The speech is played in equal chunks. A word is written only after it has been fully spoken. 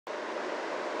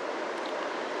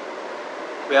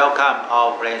Welcome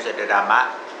all friends of the Dharma.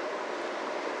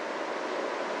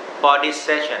 For this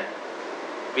session,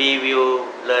 we will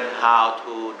learn how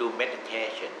to do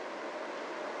meditation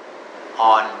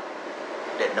on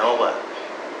the knower.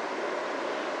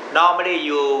 Normally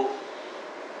you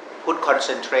put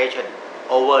concentration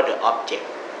over the object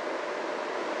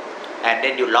and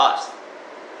then you lost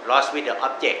with the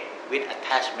object, with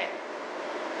attachment.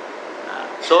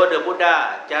 So the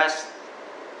Buddha just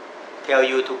tell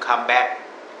you to come back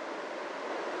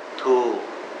to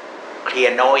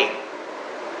clear knowing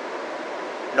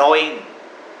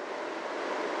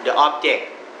the object,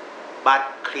 but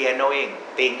clear knowing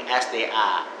things as they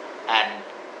are and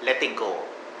letting go.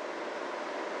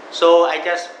 So I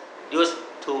just use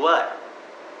two words: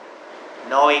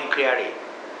 knowing clearly.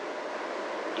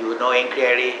 You knowing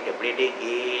clearly the breathing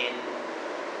in,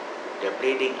 the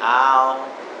breathing out,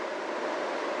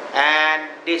 and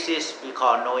this is we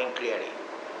call knowing clearly.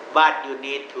 But you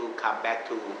need to come back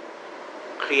to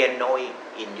clear knowing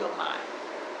in your mind.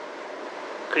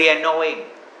 Clear knowing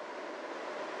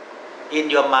in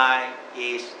your mind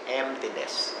is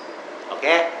emptiness.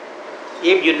 Okay?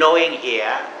 If you knowing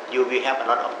here, you will have a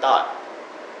lot of thought,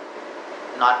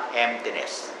 not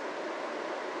emptiness.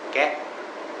 Okay?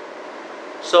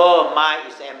 So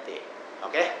mind is empty.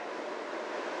 Okay?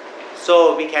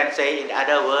 So we can say in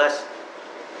other words,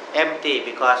 empty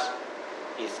because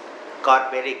it's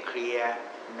got very clear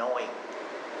knowing.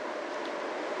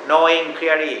 Knowing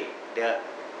clearly the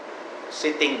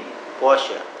sitting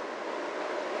posture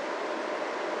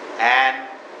and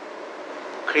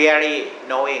clearly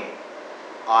knowing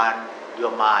on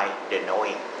your mind the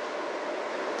knowing.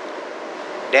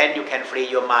 Then you can free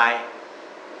your mind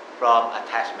from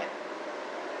attachment.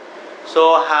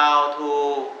 So how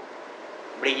to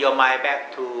bring your mind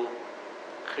back to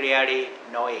clearly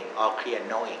knowing or clear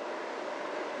knowing?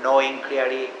 Knowing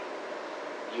clearly,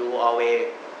 you always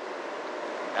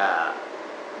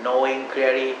knowing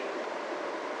clearly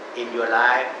in your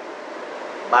life,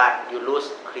 but you lose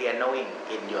clear knowing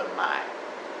in your mind.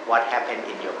 What happened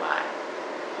in your mind?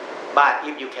 But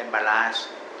if you can balance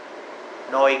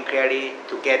knowing clearly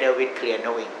together with clear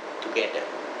knowing together,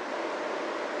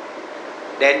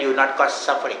 then you not got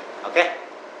suffering. Okay?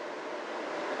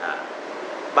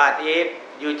 But if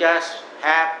you just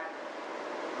have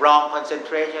wrong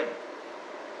concentration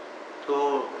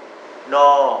to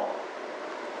know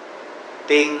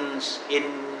things in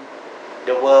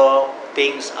the world,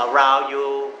 things around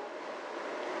you,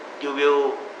 you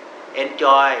will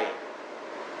enjoy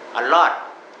a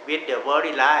lot with the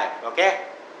worldly life, okay?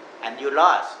 And you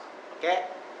lost, okay?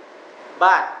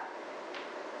 But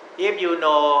if you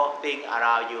know things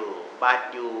around you,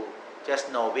 but you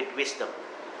just know with wisdom,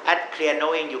 at clear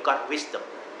knowing you got wisdom.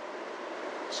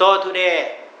 So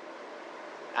today,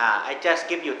 I just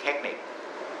give you technique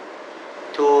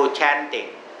to chanting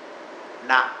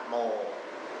Namo,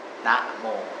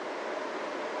 Namo.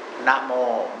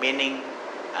 Namo meaning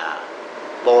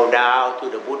bow down to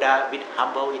the Buddha with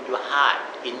humble in your heart,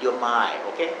 in your mind.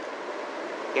 Okay?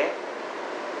 Okay?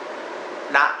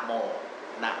 Namo,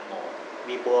 Namo.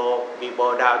 We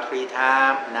bow down 3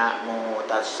 times. Namo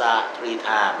Tassa 3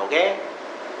 times. Okay?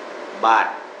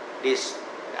 But this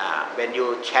when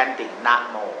you chanting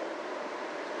Namo,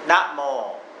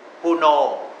 Namo, who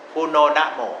know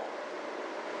Namo?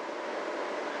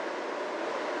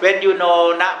 When you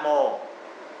know Namo,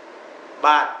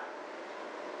 but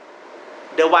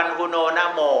the one who know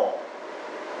Namo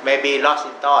may be lost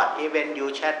in thought. Even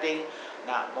you chanting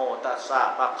Namo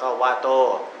Tassa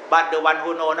Bhagavato, but the one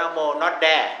who know Namo not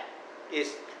there,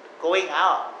 is going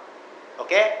out.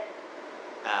 Okay?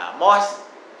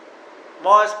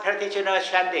 Most practitioners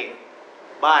chanting,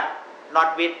 but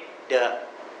not with the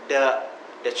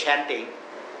chanting,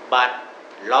 but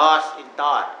lost in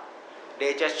thought.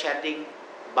 They just chanting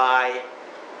by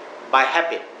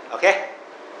habit. Okay?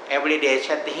 Every day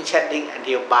chanting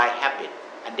until by habit,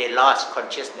 and they lost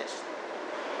consciousness.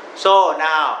 So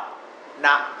now,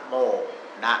 Namo,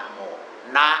 Namo,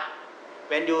 Na.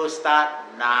 When you start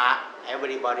Na,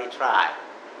 everybody try.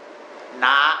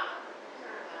 Na.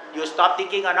 You stop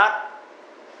thinking or not?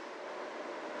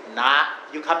 Na.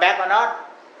 You come back or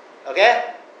not?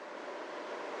 Okay?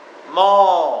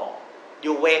 Mo.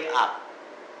 You wake up.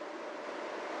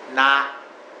 Na.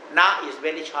 Na is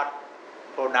very short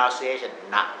pronunciation.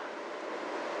 Na.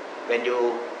 When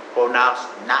you pronounce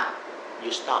Na,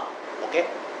 you stop. Okay?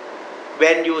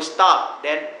 When you stop,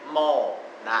 then Mo.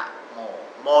 Na. Mo.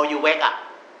 Mo, you wake up.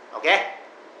 Okay?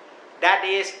 That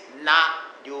is Na.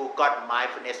 You got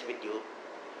mindfulness with you.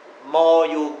 Mo,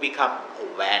 you become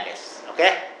awareness.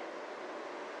 Okay?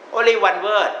 Only one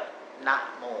word.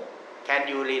 Namo. Can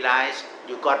you realize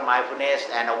you got mindfulness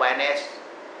and awareness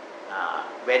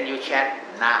when you chant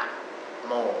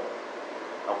Namo?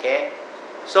 Okay?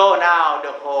 So now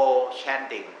the whole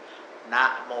chanting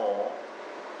Namo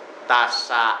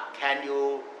Tassa. Can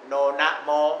you know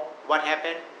Namo? What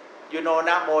happened? You know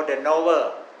Namo, the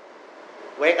knower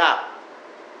wake up,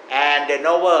 and the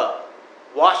knower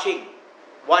watching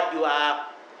what you are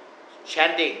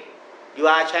chanting. You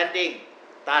are chanting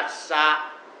Tassa.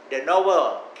 The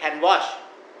knower can watch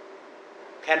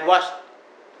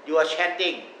you are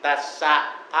chanting Tassa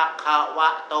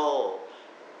Bhagavato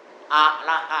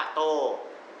Arahato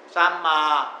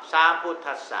Samma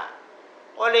Sambuddhassa.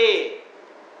 Only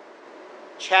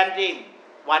chanting,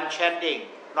 one chanting,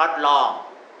 not long,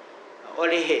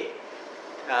 only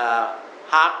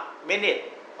half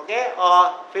minute, okay,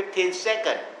 or 15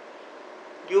 seconds.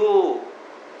 You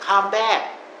come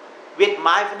back with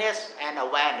mindfulness and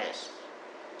awareness.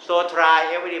 So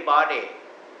try everybody.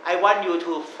 I want you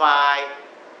to find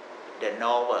the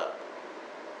knower.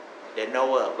 The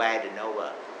knower, where the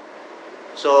knower?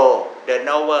 So the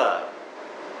knower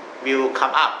will come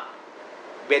up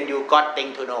when you got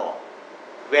thing to know,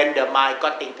 when the mind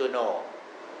got thing to know.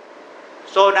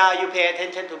 So now you pay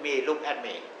attention to me, look at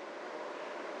me.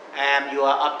 I am your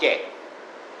object,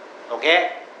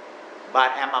 okay?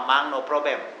 But I am among, no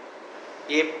problem.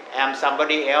 If I am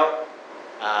somebody else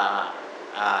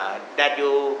that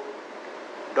you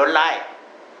don't like,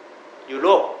 you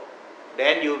look,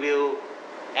 then you will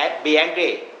be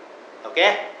angry,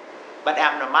 okay? But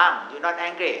I am the mom, you're not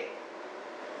angry.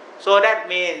 So that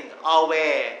means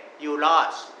always you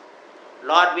lost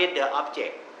with the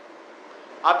object.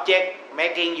 Object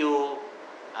making you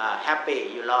happy,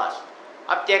 you lost.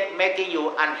 Object making you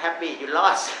unhappy, you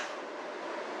lost.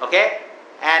 Okay?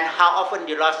 And how often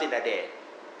you lost in a day?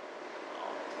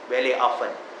 Very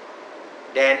often.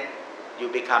 Then you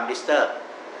become disturbed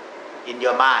in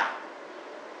your mind.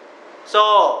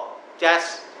 So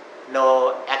just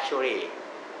know actually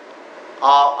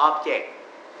all object,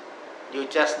 you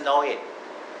just know it,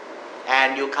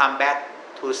 and you come back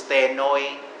to stay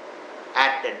knowing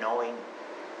at the knowing,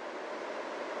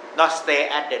 not stay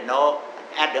at the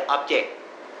object.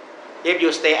 If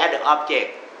you stay at the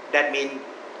object, that means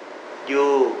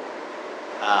you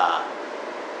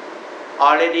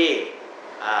already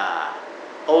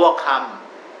overcome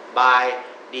by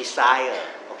desire.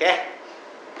 Okay?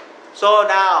 So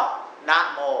now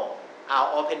Namo,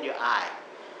 I'll open your eye,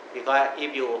 because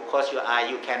if you close your eye,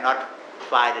 you cannot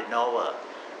find the knower.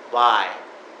 Why?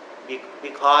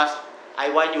 Because I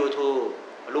want you to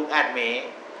look at me,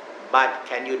 but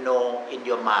can you know in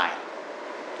your mind?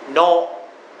 Know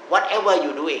whatever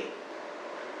you're doing.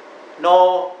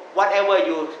 Know whatever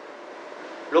you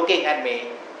looking at me,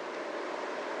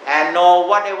 and know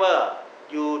whatever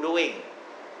you doing,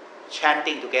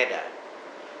 chanting together.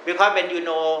 Because when you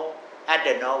know at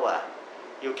the knower,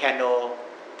 you can know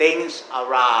things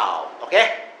around.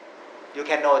 Okay? You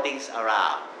can know things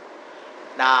around.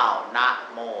 Now,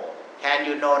 Namo. Can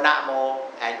you know Namo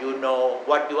and you know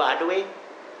what you are doing?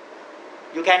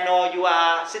 You can know you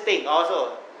are sitting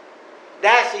also.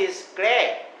 That is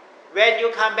great. When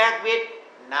you come back with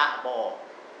Namo,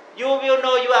 you will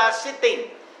know you are sitting.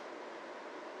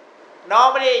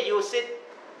 Normally you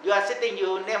are sitting,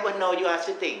 you never know you are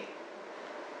sitting.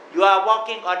 You are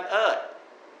walking on earth.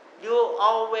 You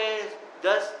always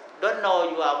just don't know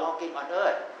you are walking on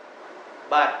earth.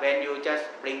 But when you just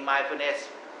bring mindfulness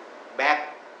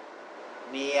back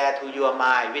near to your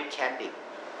mind with chanting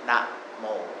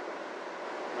Namo,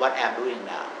 what I am doing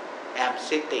now? I am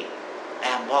sitting, I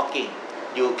am walking.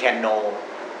 You can know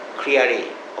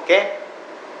clearly, okay?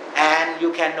 And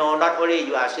you can know not only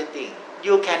you are sitting,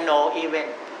 you can know even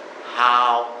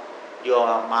how your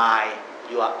mind,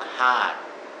 your heart,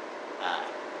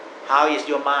 how is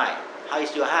your mind, how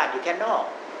is your heart, you can know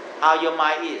how your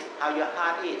mind is, how your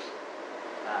heart is.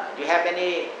 You have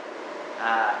any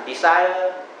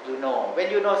desire, you know. When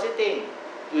you know sitting,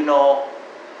 you know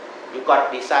you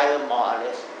got desire more or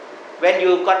less. When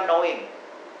you got knowing,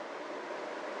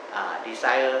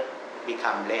 desire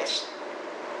become less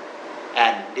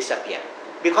and disappear.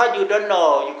 Because you don't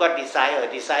know you got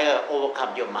desire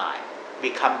overcome your mind,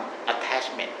 become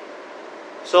attachment.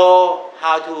 So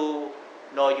how to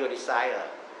know your desire?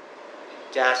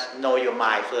 Just know your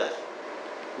mind first.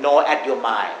 Know at your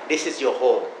mind. This is your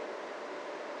home.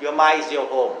 Your mind is your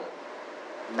home.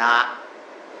 Now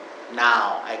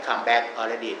I come back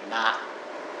already.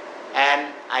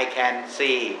 And I can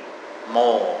see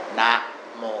more.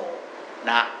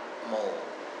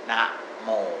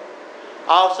 More.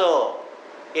 Also,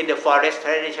 in the forest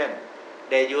tradition,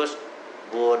 they use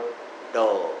Buddha,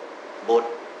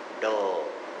 Do,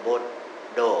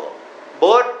 Buddha.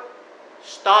 Bud,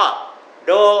 stop.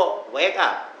 Do, wake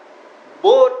up.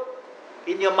 Bud,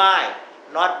 in your mind,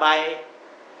 not by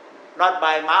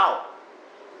mouth.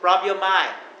 From your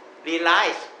mind,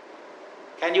 realize.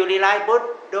 Can you realize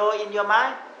Buddha in your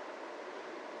mind?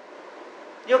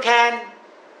 You can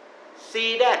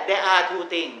see that there are two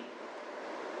things.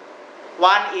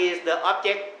 One is the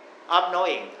object of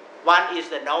knowing. One is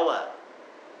the knower.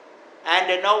 And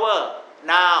the knower,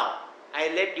 now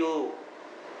I let you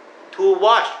to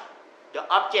watch the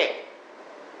object.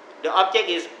 The object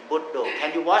is Buddha.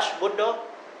 Can you watch Buddha?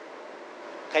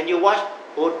 Can you watch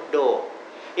Buddha?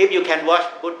 If you can watch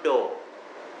Buddha,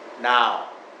 now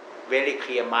very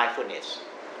clear mindfulness,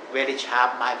 very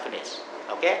sharp mindfulness.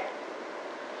 Okay?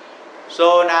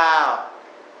 So now,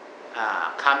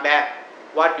 come back.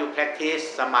 What you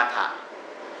practice samatha?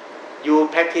 You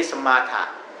practice samatha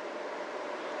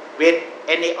with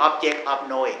any object of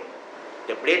knowing.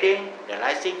 The breathing, the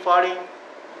rising, falling.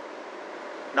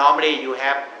 Normally you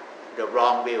have the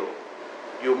wrong view.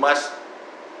 You must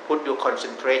put your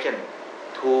concentration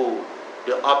to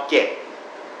the object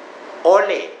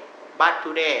only. But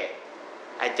today,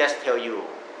 I just tell you,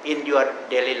 in your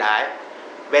daily life,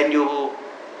 when you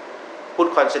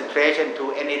put concentration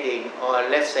to anything, or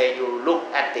let's say you look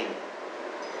at things,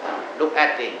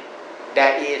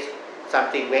 there is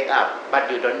something wake up, but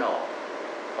you don't know.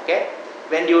 Okay?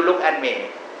 When you look at me,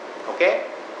 okay?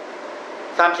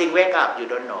 Something wake up, you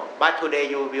don't know. But today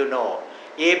you will know.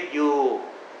 If you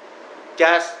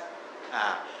just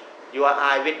your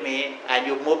eye with me and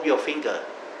you move your finger,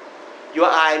 your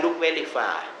eye look very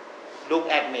far, look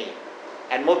at me,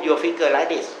 and move your finger like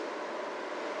this.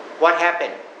 What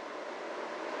happened?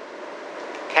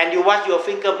 Can you watch your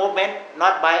finger movement,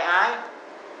 not by eye?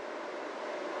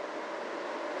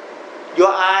 Your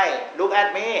eye look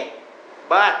at me,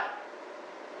 but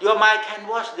your mind can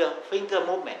watch the finger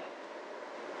movement.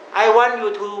 I want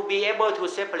you to be able to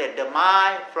separate the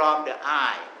mind from the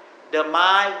eye, the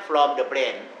mind from the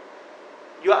brain.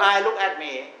 Your eye look at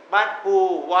me, but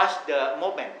who watch the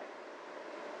movement?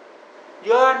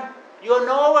 Your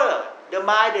knower, the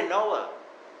mind, the knower.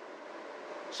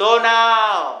 So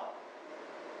now,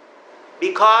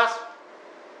 because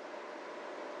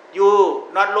you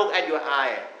not look at your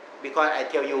eye, because I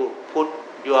tell you put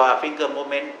your finger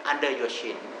movement under your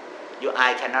chin, your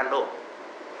eye cannot look.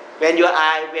 When your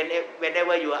eye,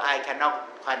 whenever your eye cannot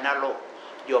look,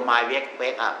 your mind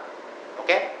wake up.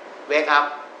 Okay, wake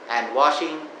up and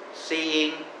watching,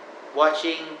 seeing,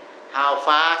 watching. How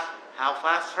fast?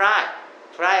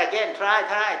 Try again. Try.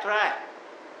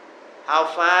 How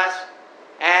fast?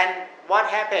 And what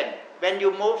happened when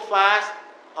you move fast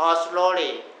or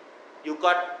slowly? You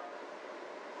got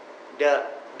the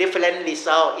different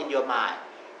result in your mind.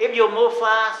 If you move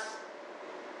fast,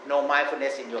 no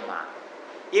mindfulness in your mind.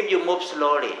 If you move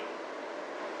slowly,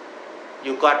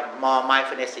 you got more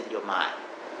mindfulness in your mind.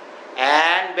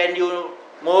 And when you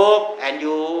move and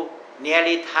you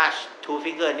nearly touch, two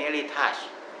fingers nearly touch,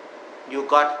 you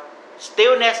got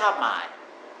stillness of mind.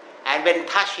 And when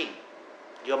touching,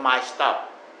 your mind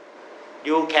stop.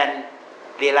 You can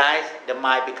realize the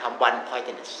mind become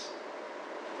one-pointedness.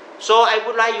 So I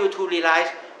would like you to realize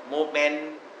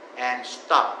movement and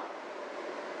stop.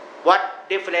 What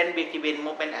difference between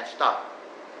movement and stop?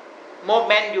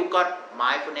 Movement, you got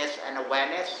mindfulness and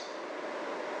awareness.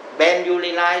 When you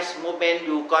realize movement,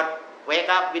 you got wake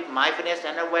up with mindfulness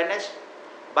and awareness.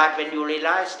 But when you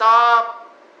realize stop,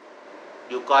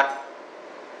 you got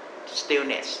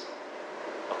stillness.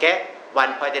 Okay?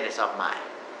 One-pointedness of mind.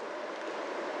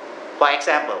 For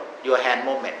example, your hand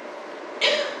movement.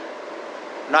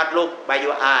 Not look by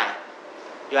your eye.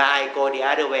 Your eye go the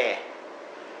other way.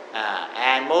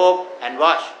 And move and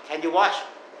watch. Can you watch?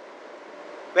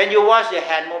 When you watch the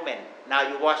hand movement, now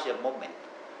you watch the movement.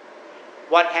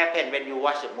 What happened when you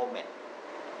watch the movement?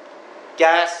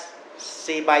 Just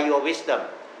see by your wisdom.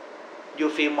 You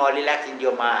feel more relaxed in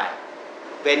your mind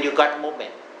when you got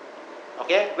movement.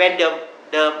 Okay? When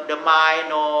the mind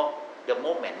know the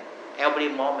movement, every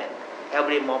moment,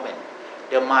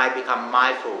 the mind become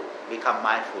mindful.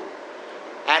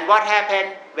 And what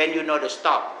happened when you know the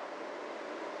stop?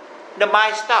 The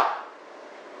mind stop.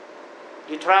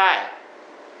 You try.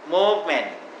 Movement,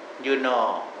 you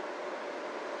know.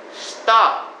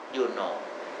 Stop, you know.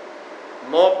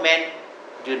 Movement,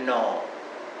 you know.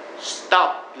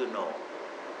 Stop, you know.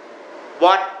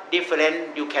 What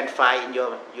difference you can find in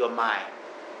your mind?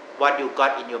 What you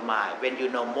got in your mind when you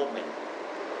know movement?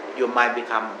 Your mind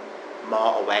become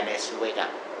more awareness, wake up.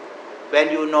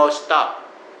 When you know stop,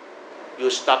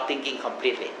 you stop thinking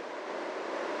completely.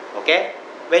 Okay?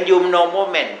 When you know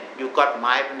movement, you got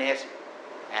mindfulness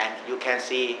and you can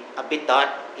see a bit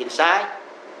thought inside.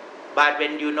 But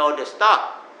when you know the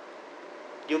stop,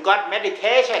 you got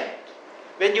meditation.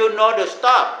 When you know the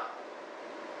stop,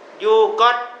 you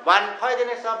got one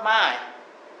pointedness of mind.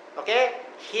 Okay?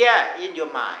 Here in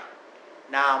your mind.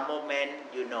 Now movement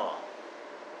you know.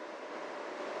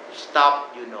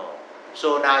 Stop you know.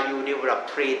 So now you develop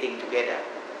three things together.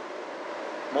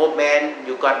 Movement,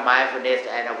 you got mindfulness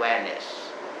and awareness.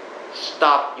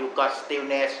 Stop, you got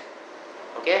stillness.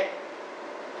 Okay?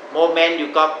 Movement,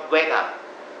 you got wake up.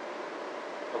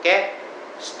 Okay?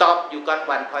 Stop, you got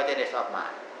one pointedness of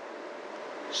mind.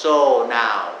 So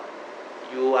now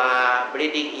you are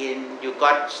breathing in, you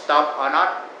got stop or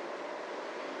not?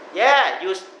 Yeah,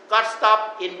 you got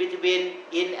stop in between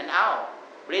in and out.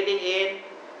 Breathing in.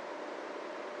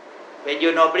 When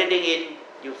you know breathing in,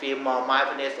 you feel more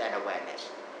mindfulness and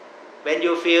awareness. When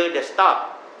you feel the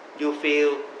stop, you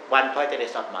feel one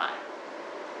pointedness of mind.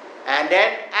 And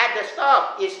then at the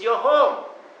stop is your home.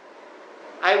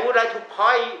 I would like to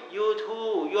point you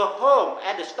to your home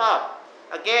at the stop.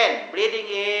 Again, breathing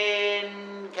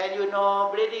in, can you know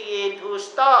breathing in to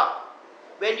stop?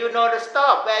 When you know the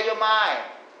stop, where your mind?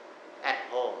 At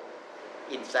home,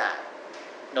 inside.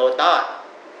 No thought.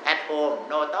 At home,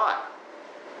 no thought.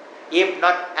 If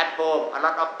not at home, a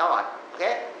lot of thought.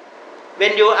 Okay?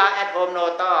 When you are at home,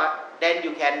 no thought, then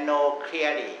you can know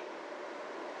clearly.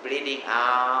 Breathing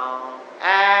out.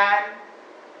 And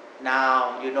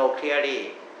now you know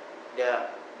clearly the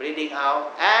breathing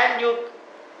out. And you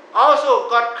also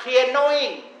got clear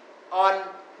knowing on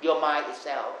your mind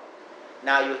itself.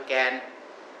 Now you can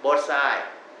both sides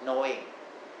knowing.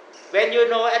 When you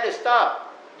know at the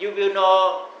stop, you will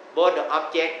know both the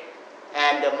object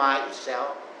and the mind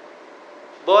itself.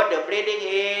 Both the breathing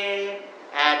in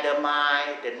and the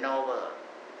mind, the knower.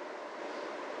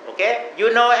 Okay?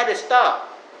 You know at the stop.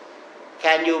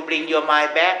 Can you bring your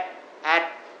mind back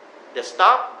at the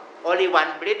stop? Only one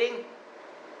breathing?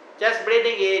 Just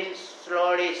breathing in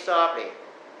slowly, softly.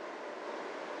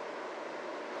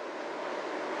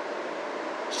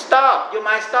 Stop. You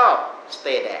might stop.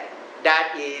 Stay there.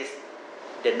 That is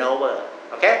the knower.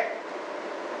 Okay?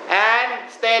 And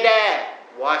stay there.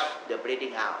 Watch the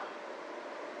breathing out.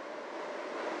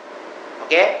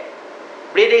 Okay?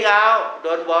 Breathing out,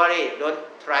 don't worry, don't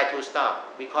try to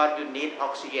stop because you need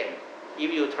oxygen.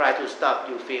 If you try to stop,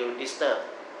 you feel disturbed.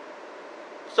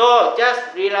 So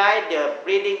just realize the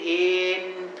breathing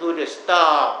in to the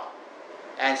stop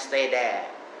and stay there.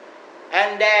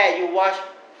 And there you watch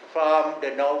from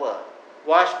the knower.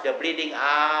 Watch the breathing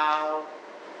out.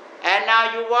 And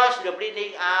now you watch the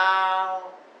breathing out.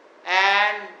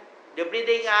 And the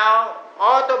breathing out,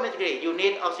 automatically you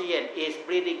need oxygen, is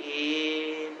breathing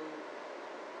in.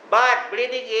 But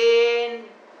breathing in,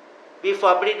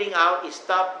 before breathing out, it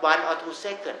stops 1 or 2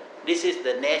 seconds. This is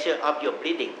the nature of your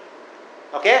breathing.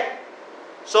 Okay?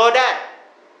 So that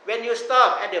when you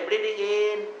stop at the breathing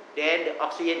in, then the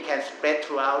oxygen can spread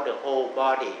throughout the whole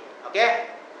body. Okay?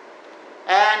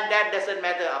 And that doesn't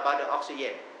matter about the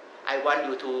oxygen. I want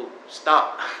you to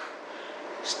stop.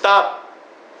 Stop.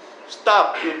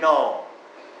 Stop, you know.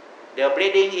 The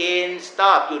breathing in,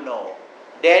 stop, you know.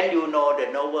 Then you know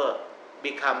the knower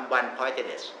become one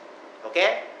pointedness.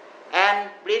 Okay? And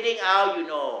breathing out, you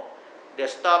know. The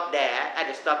stop there, at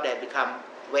the stop there become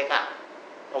wake up.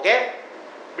 Okay?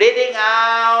 Breathing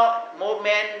out,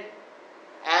 movement,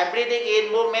 and breathing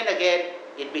in, movement again,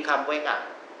 it become wake up.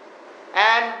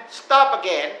 And stop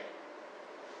again,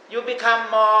 you become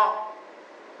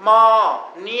more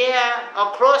near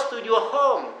or close to your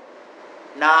home.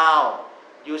 Now,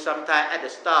 you sometimes at the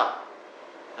stop,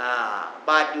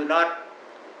 but you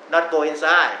not go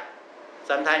inside.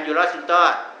 Sometimes you lost in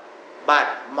thought, but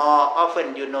more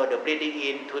often you know the breathing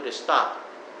in to the stop.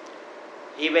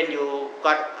 Even you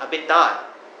got a bit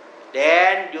thought,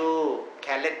 then you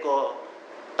can let go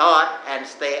thought and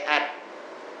stay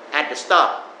at the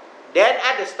stop. Then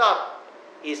at the stop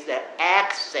is the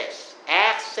access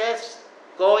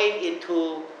going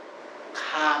into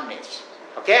calmness.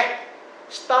 Okay?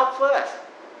 Stop first.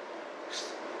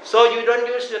 So you don't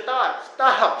use your thought.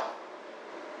 Stop.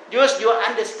 Use your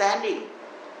understanding.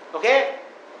 Okay?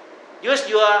 Use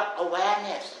your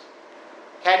awareness.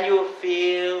 Can you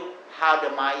feel how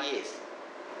the mind is?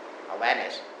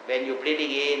 Awareness. When you're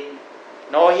breathing in,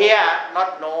 no here,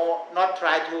 not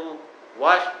try to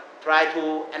watch, try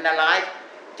to analyze,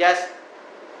 just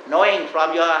knowing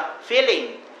from your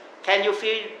feeling. Can you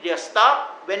feel your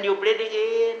stop when you're breathing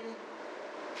in?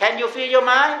 Can you feel your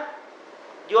mind?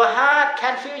 Your heart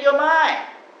can feel your mind.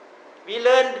 We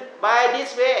learn by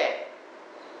this way.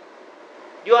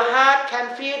 Your heart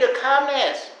can feel the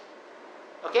calmness.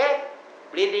 Okay?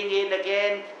 Breathing in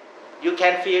again, you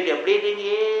can feel the breathing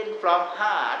in from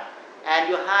heart, and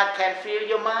your heart can feel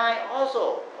your mind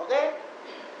also. Okay?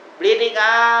 Breathing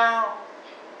out,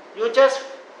 you just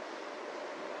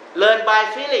learn by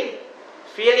feeling.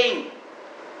 Feeling.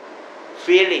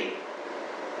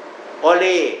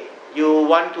 Only you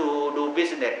want to do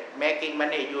business, making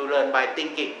money, you learn by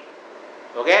thinking.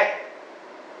 Okay?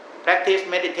 Practice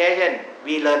meditation,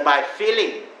 we learn by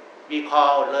feeling. We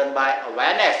call learn by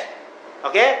awareness.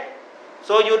 Okay?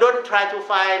 So you don't try to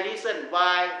find reason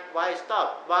why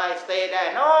stop, why stay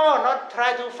there. No, not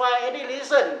try to find any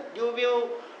reason. You will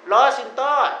lost in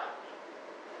thought.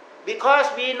 Because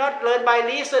we not learn by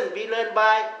reason, we learn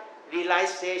by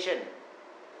realization.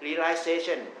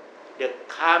 The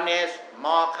calmness,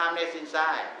 more calmness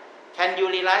inside. Can you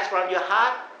realize from your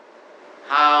heart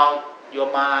how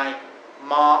your mind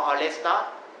more or less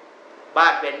stop?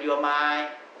 But when your mind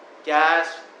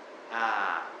just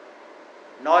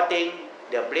noting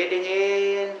the breathing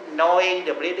in, knowing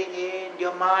the breathing in,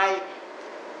 your mind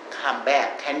come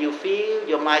back. Can you feel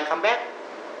your mind come back?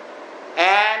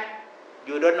 And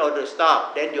you don't know to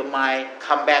stop, then your mind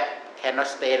come back, cannot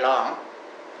stay long.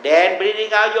 Then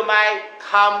breathing out, your mind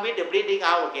come with the breathing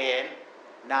out again.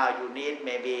 Now you need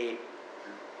maybe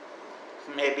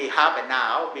half an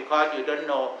hour because you don't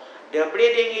know. The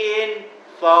breathing in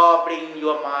for bring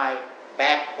your mind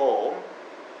back home.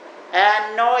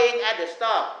 And knowing at the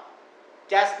stop,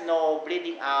 just know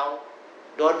breathing out,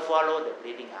 don't follow the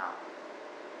breathing out.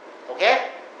 Okay?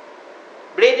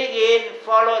 Breathing in,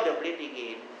 follow the breathing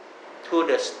in to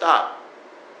the stop.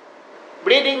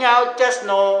 Breathing out, just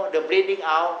know the breathing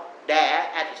out there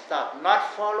at the stop.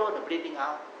 Not follow the breathing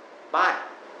out, but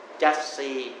just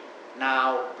see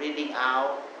now breathing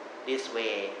out this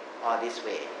way or this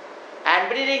way. And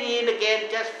breathing in again,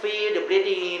 just feel the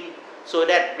breathing in so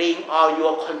that bring all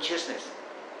your consciousness.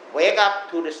 Wake up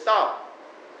to the stop.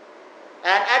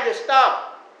 And at the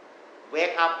stop,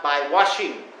 wake up by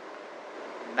watching.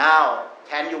 Now,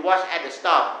 can you watch at the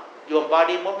stop your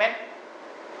body movement?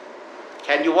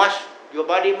 Can you watch your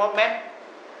body movement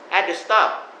at the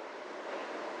stop?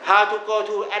 How to go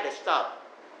to at the stop?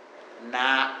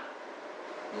 Na-mo.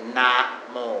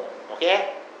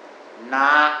 Okay?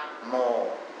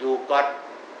 Na-mo. You got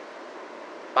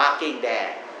parking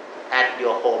there at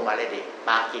your home already.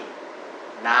 Parking.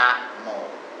 Na-mo.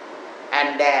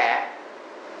 And there,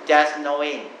 just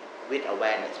knowing with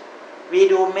awareness. We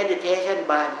do meditation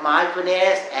by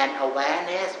mindfulness and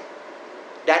awareness.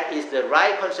 That is the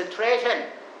right concentration.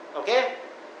 Okay?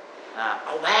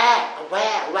 Aware.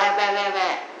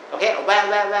 Okay?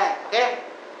 Aware. Okay?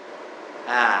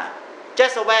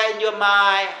 Just aware in your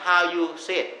mind how you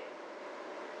sit,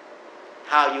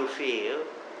 how you feel,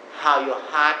 how your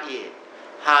heart is,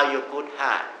 how your good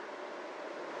heart.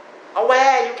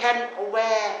 Aware, you can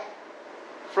aware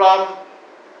from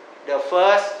the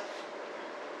first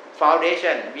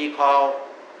foundation we call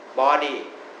body.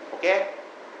 Okay?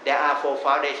 There are 4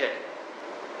 foundations.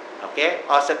 Okay?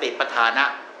 Or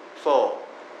Satipatthana 4.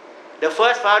 The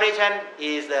first foundation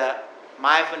is the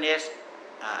mindfulness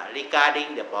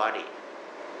regarding the body.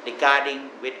 Regarding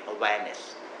with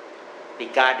awareness.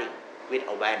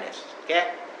 Okay?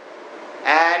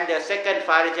 And the second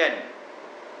foundation,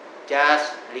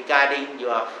 just regarding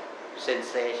your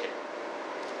sensation.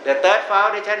 The third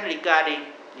foundation regarding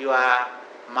your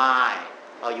mind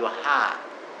or your heart.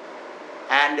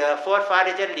 And the fourth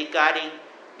foundation regarding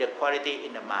the quality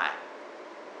in the mind.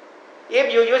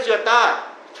 If you use your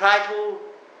thought, try to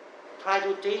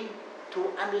think,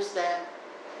 to understand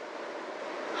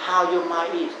how your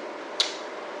mind is.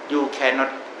 You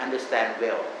cannot understand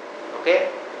well. Okay?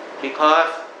 Because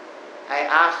I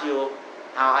asked you,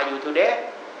 how are you today?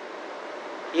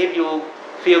 If you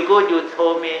feel good, you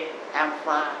told me, I'm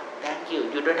fine, thank you.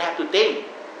 You don't have to think.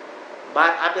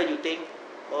 But after you think,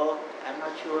 oh, I'm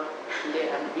not sure,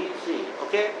 today I'm busy.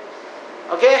 Okay?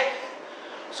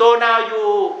 So now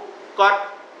you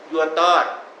got your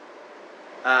thought,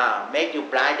 make you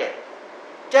blinded.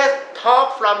 Just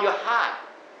talk from your heart.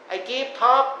 I keep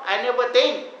talk, I never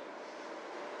think.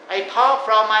 I talk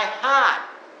from my heart.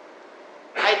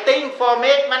 I think for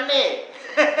make money.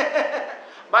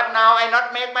 But now I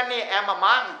not make money, I'm a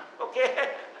monk. Okay?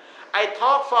 I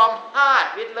talk from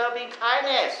heart with loving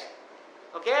kindness.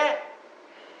 Okay?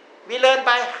 We learn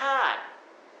by heart.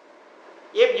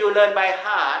 If you learn by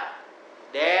heart,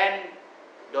 then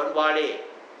don't worry.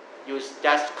 You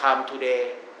just come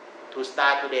today, to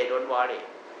start today, don't worry.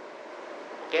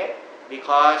 Okay?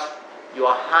 Because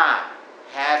your heart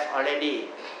has already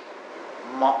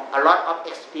a lot of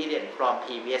experience from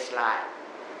previous life.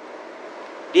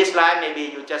 This life maybe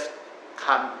you just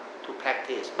come to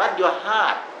practice, but your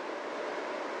heart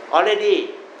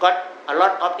already got a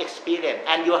lot of experience,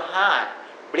 and your heart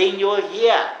bring you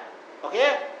here.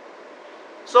 Okay?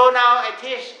 So now I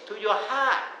teach to your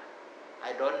heart.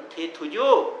 I don't teach to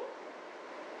you.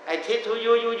 I teach to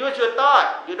you, you use your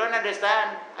thought. You don't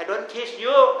understand. I don't teach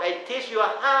you. I teach your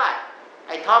heart.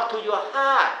 I talk to your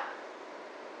heart.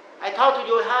 I talk to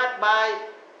your heart by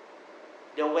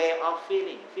the way of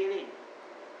feeling.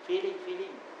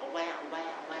 Aware.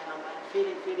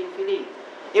 Feeling.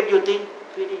 If you think,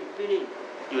 feeling.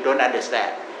 You don't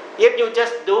understand. If you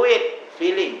just do it,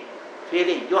 feeling.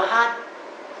 Your heart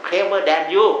clever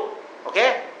than you.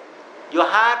 Okay? Your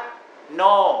heart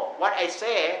know what I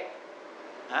say.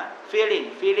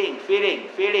 Feeling.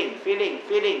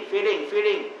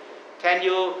 Can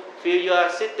you feel your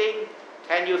sitting?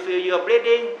 Can you feel your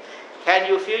breathing? Can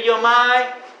you feel your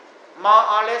mind? More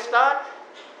or less thought?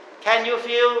 Can you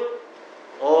feel,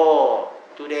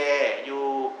 today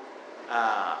you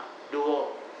do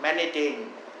many things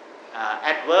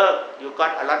at work, you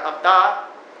got a lot of thought.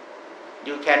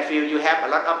 You can feel you have a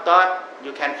lot of thought.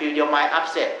 You can feel your mind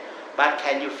upset. But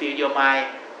can you feel your mind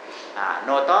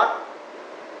no thought?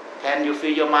 Can you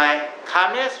feel your mind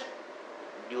calmness?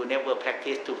 You never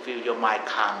practice to feel your mind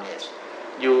calmness.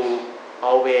 You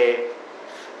always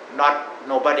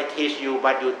nobody teach you,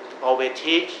 but you always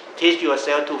teach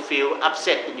yourself to feel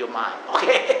upset in your mind.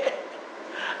 Okay?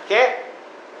 Okay?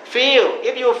 Feel.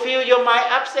 If you feel your mind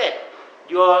upset,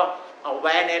 your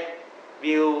awareness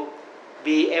will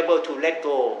be able to let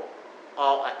go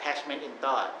of attachment in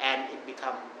thought, and it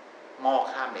become more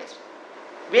calmness.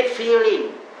 With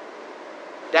feeling,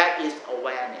 that is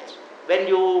awareness. When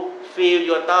you feel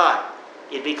your thought,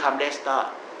 it becomes less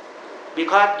thought,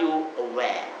 because you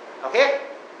aware. Okay?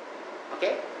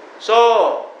 Okay?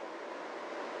 So,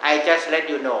 I just let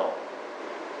you know,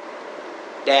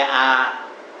 there are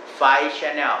 5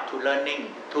 channels to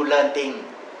learn things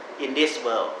in this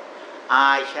world.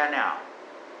 Eye channel,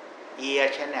 ear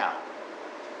channel,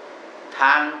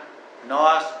 tongue,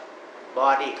 nose,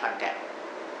 body contact.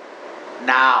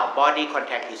 Now, body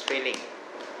contact is feeling.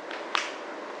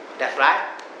 That's right.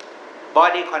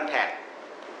 Body contact,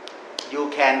 you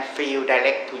can feel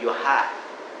direct to your heart,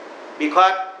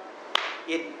 because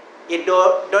it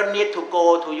don't need to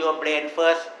go to your brain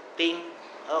first. Think,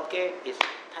 okay, it's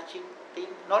touching. Think,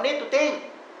 no need to think.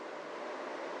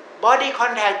 Body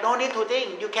contact, no need to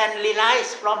think. You can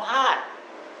realize from heart.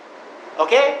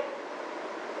 Okay?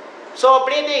 So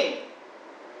breathing.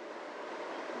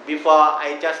 Before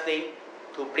I just think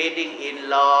to breathing in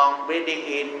long, breathing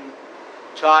in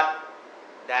short,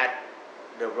 that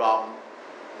the wrong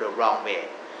way.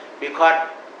 Because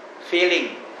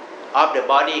feeling of the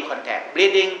body contact.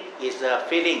 Breathing is a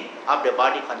feeling of the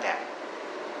body contact.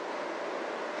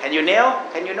 Can you know?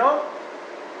 Can you know?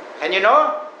 Can you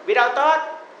know? Without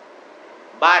thought?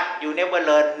 But you never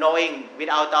learn knowing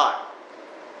without thought.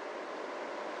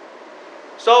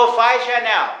 So 5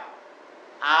 channel.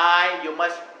 You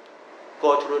must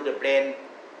go through the brain,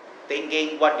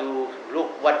 thinking what you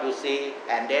look, what you see,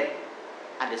 and then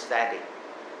understanding.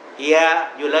 Here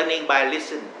you learning by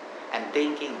listen and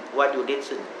thinking what you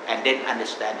listen, and then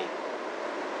understanding.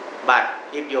 But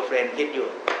if your friend hit you,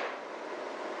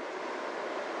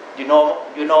 you know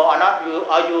or not,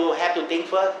 you have to think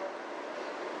first.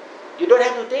 You don't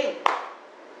have to think.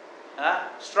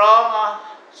 Strong or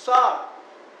soft.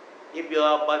 If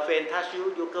your boyfriend touch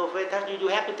you, your girlfriend touch you, you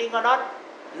have to think or not?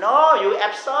 No, you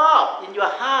absorb in your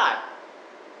heart.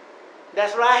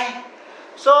 That's right.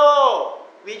 So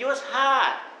we use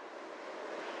heart.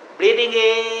 Breathing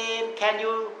in, can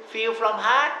you feel from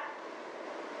heart?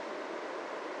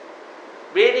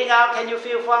 Breathing out, can you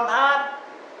feel from heart?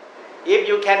 If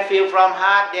you can feel from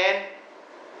heart, then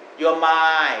your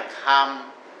mind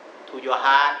come to your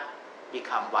heart,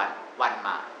 become one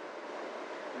mind.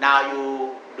 Now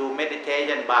you do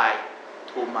meditation by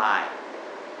 2 mind.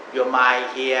 Your mind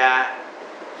here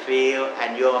feel,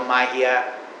 and your mind here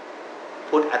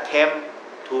put attempt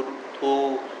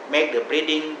to make the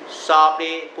breathing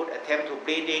softly, put attempt to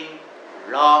breathing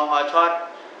long or short.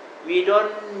 We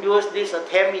don't use this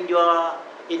attempt in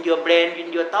your brain,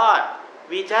 in your thought.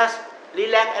 We just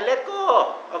relax and let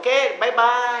go. Okay, bye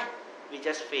bye. We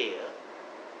just feel.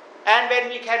 And when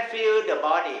we can feel the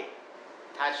body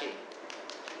touching,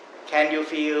 can you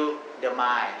feel the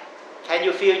mind? Can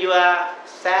you feel your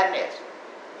sadness?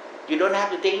 You don't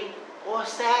have to think, oh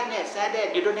sadness.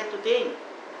 You don't have to think.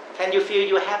 Can you feel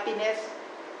your happiness?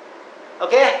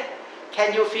 Okay?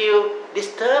 Can you feel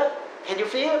disturbed? Can you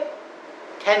feel?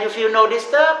 Can you feel no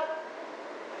disturb?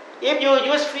 If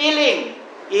you use feeling,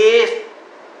 is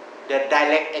the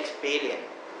direct experience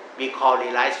we call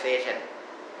realization.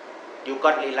 You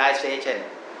got realization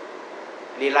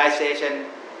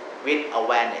with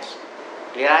awareness,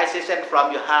 realization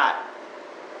from your heart.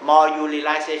 More you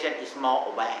realization is more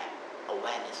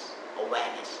awareness.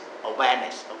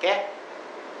 Okay,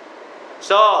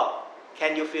 so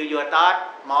can you feel your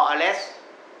thought more or less?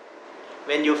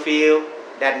 When you feel,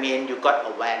 that means you got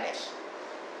awareness.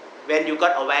 When you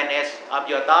got awareness of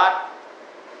your thought,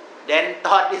 then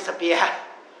thought disappear.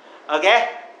 Okay,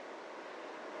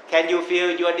 can you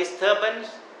feel your disturbance?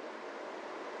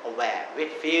 Aware,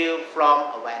 with feel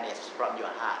from awareness from your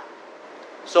heart.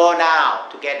 So now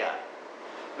together,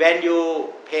 when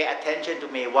you pay attention to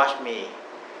me, watch me,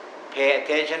 pay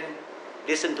attention,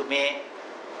 listen to me,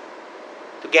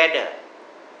 together,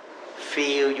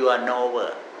 feel your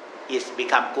knower. It's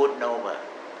become good knower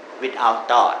without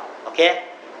thought. Okay,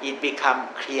 it become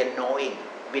clear knowing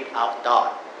without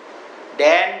thought.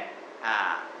 Then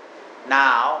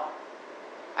now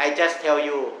I just tell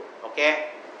you,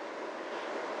 okay,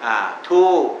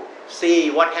 to see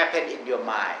what happened in your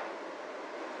mind.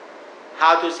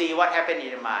 How to see what happened in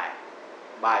your mind?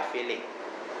 By feeling.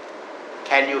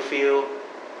 Can you feel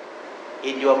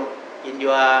in your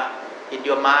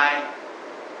mind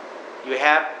you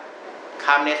have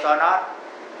calmness or not?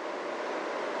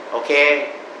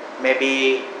 Okay,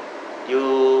 maybe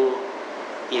you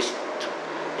is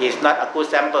not a good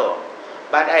sample,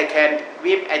 but I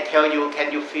tell you,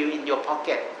 can you feel in your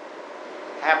pocket?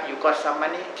 Have you got some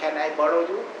money? Can I borrow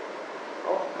you?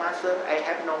 Oh, master, I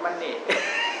have no money.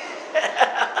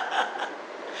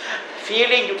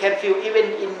 Feeling, you can feel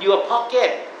even in your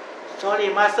pocket. Sorry,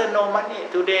 master, no money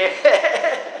today.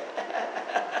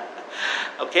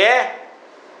 Okay?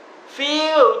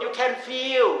 Feel, you can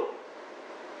feel.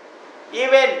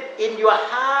 Even in your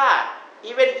heart,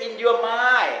 even in your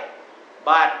mind.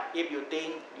 But if you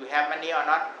think you have money or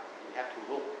not, you have to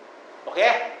look.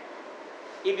 Okay?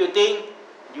 If you think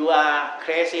you are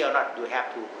crazy or not, you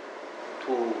have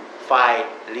to find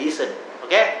reason.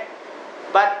 Okay?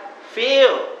 But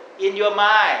feel in your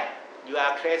mind you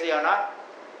are crazy or not.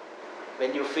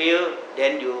 When you feel,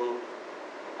 then you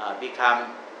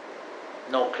become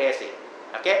no crazy.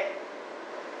 Okay?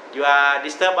 You are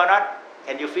disturbed or not?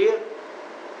 Can you feel?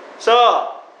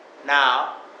 So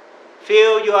now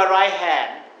feel your right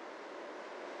hand,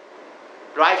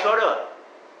 right shoulder.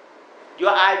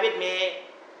 Your eye with me,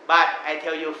 but I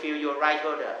tell you, feel your right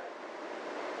shoulder.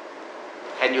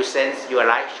 Can you sense your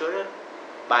right shoulder?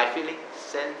 By feeling,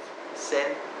 sense.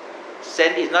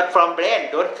 Sense is not from brain.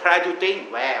 Don't try to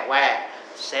think where.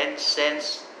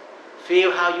 Sense.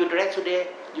 Feel how you dress today.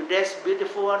 You dress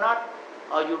beautiful or not?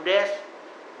 Or you dress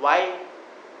white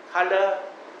color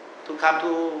to come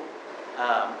to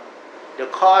the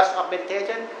course of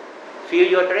meditation? Feel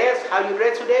your dress. How you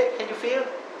dress today? Can you feel?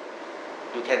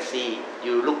 You can see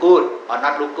you look good or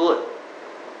not look good.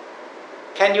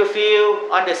 Can you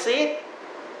feel on the seat?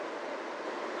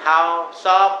 How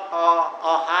soft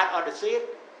or hard on the seat?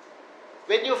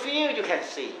 When you feel, you can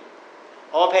see.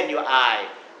 Open your eye,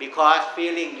 because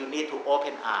feeling you need to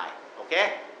open eye.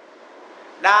 Okay?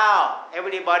 Now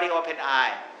everybody open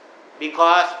eye,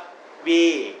 because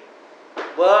we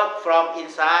work from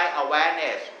inside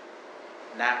awareness.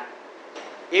 Now,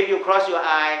 if you close your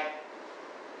eye,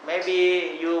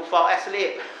 maybe you fall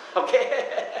asleep. Okay?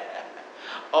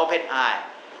 Open eye.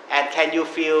 And can you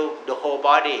feel the whole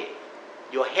body?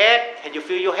 Your head, can you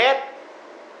feel your head?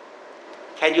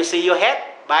 Can you see your head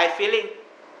by feeling?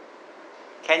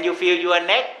 Can you feel your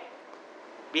neck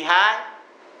behind?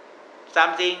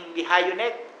 Something behind your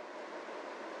neck?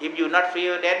 If you not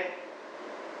feel, then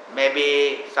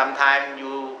maybe sometime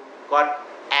you got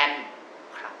ant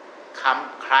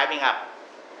climbing up.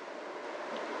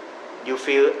 You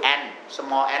feel ant,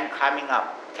 small ant climbing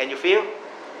up. Can you feel?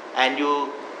 And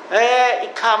you,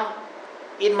 it come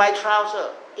in my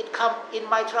trouser. It come in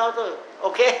my trouser.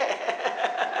 Okay?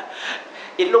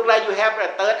 It look like you have a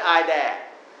third eye there.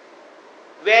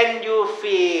 When you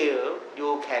feel,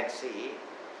 you can see.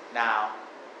 Now,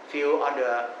 feel on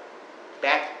the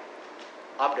back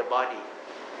of the body.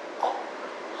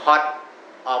 Hot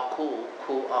or cool,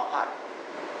 cool or hot,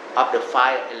 of the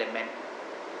fire element.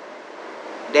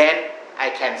 Then I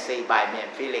can see by my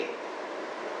feeling.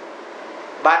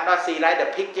 But not see like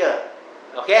the picture.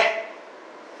 Okay?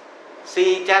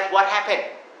 See just what happened,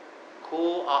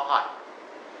 cool or hot.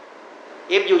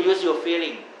 If you use your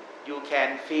feeling, you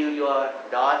can feel your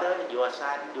daughter, your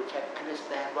son, you can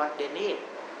understand what they need.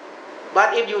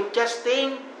 But if you just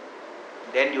think,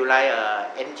 then you like an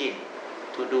engine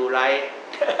to do like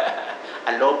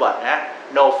a robot,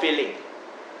 no feeling.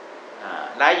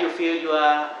 Like you feel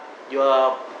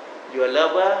your your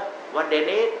lover, what they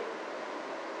need,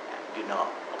 you know,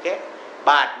 okay?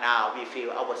 But now we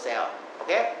feel ourselves,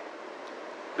 okay?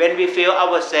 When we feel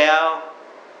ourselves,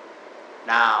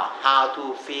 now how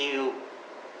to feel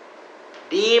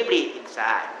deeply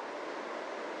inside,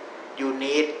 you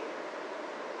need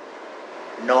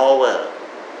knower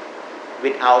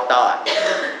without thought.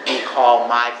 We call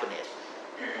mindfulness,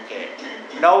 okay?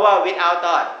 Knower without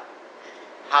thought.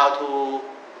 How to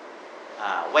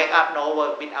wake up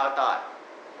knower without thought.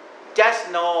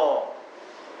 Just know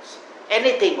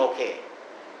anything, okay?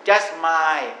 Just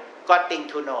mind got thing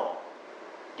to know.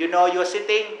 You know you're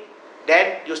sitting,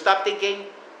 then you stop thinking.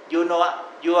 You know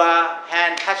your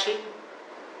hand touching.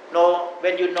 No,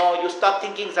 when you know you stop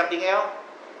thinking something else.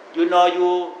 You know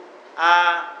you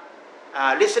are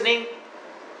listening.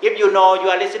 If you know you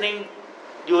are listening,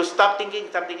 you stop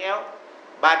thinking something else.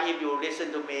 But if you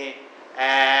listen to me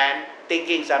and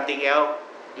thinking something else,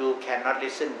 you cannot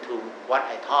listen to what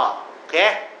I talk.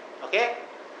 Okay? Okay?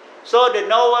 So the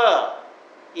knower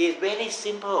is very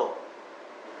simple.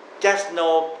 Just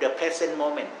know the present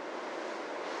moment.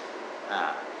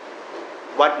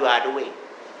 What you are doing.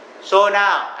 So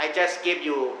now I just give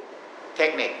you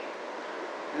technique.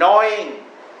 Knowing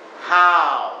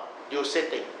how you're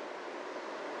sitting.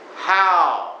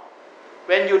 How.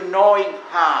 When you knowing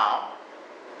how,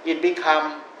 it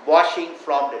become watching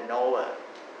from the knower.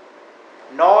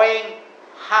 Knowing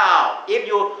how. If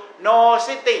you know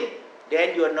sitting,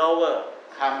 then your knower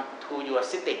come to your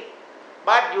sitting.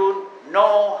 But you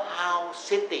know how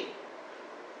sitting.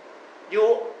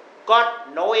 You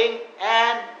got knowing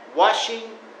and watching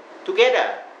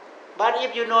together. But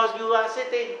if you know you are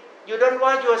sitting, you don't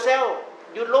watch yourself.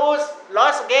 You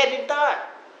lost again in thought.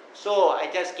 So I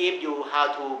just give you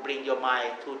how to bring your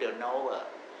mind to the knower.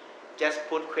 Just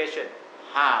put question,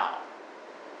 how?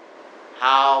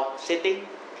 How sitting?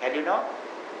 Can you know?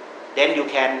 Then you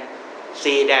can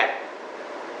see that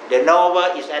the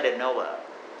knower is at the knower.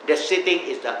 The sitting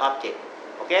is the object.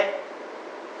 Okay?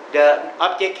 The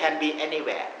object can be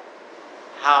anywhere.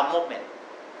 How movement?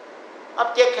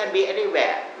 Object can be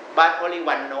anywhere, but only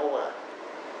one knower.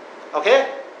 Okay?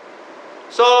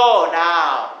 So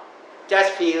now,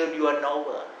 just feel your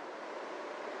knower.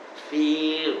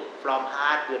 Feel from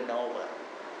heart your knower.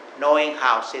 Knowing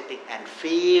how sitting and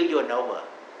feel your knower.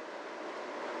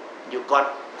 You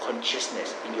got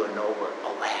consciousness in your knower,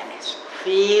 awareness.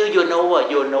 Feel your knower.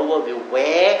 Your knower will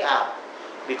wake up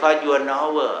because your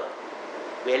knower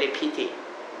very pity.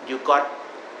 You got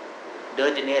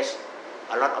dirtiness,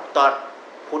 a lot of thought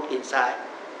put inside,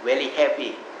 very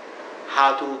heavy.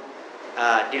 How to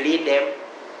delete them?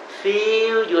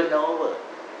 Feel your knower.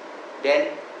 Then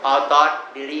all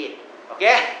thought delete.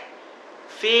 Okay?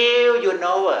 Feel your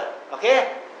knower.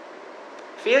 Okay?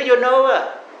 Feel your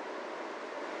knower.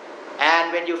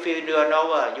 And when you feel your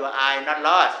knower, your eye not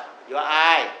lost. Your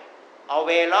eye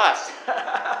always lost.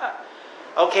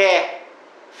 Okay?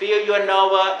 Feel your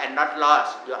knower and not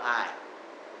lost your eye.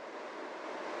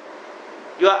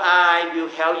 Your eye will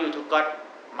help you to get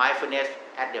mindfulness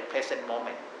at the present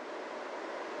moment.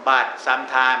 But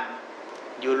sometimes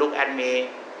you look at me,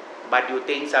 but you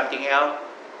think something else.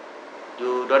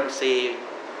 You don't see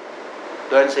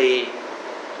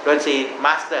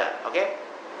master. Okay?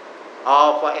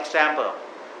 Or for example,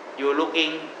 you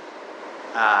looking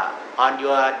on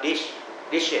your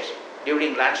dishes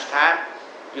during lunchtime.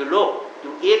 You look,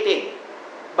 you eating,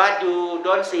 but you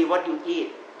don't see what you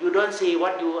eat. You don't see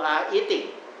what you are eating,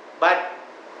 but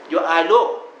your eye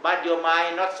look, but your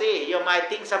mind not see. Your mind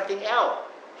think something else.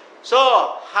 So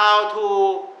how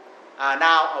to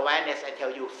now awareness? I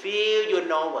tell you, feel your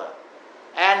knower,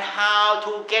 and how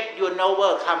to get your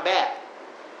knower come back.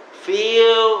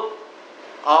 Feel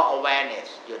or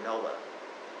awareness your knower,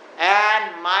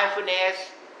 and mindfulness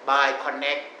by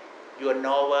connect your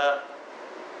knower.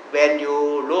 When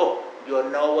you look, your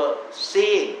knower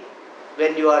seeing.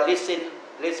 When you are listening,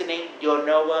 your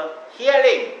knower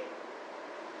hearing.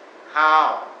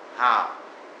 How?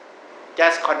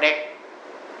 Just connect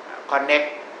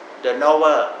the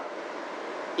knower.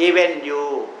 Even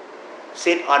you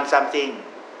sit on something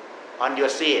on your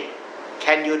seat,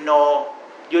 can you know?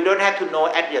 You don't have to know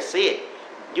at your seat.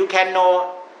 You can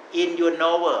know in your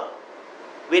knower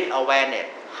with awareness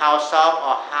how soft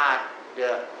or hard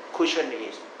the cushion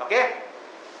is. Okay?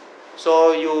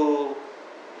 So you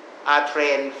are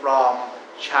trained from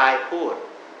childhood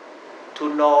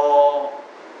to know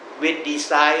with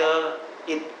desire.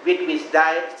 With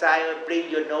desire, bring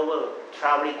your knower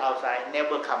traveling outside,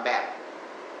 never come back.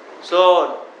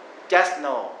 So just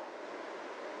know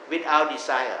without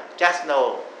desire. Just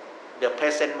know the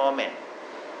present moment.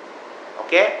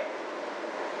 Okay?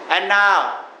 And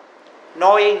now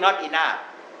Knowing not enough.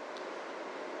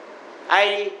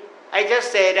 I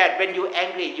just say that when you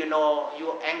angry, you know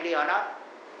you angry or not,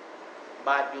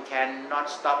 but you cannot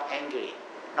stop angry,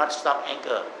 not stop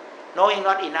anger. Knowing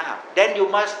not enough. Then you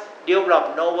must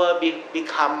develop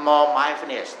become more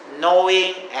mindfulness,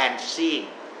 knowing and seeing.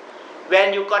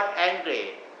 When you got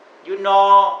angry, you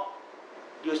know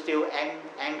you still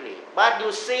angry, but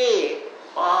you see,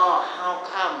 oh, how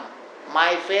come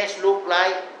my face look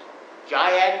like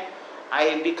giant?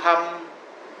 I become,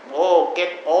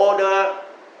 get older,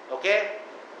 okay?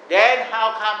 Then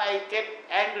how come I get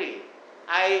angry?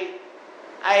 I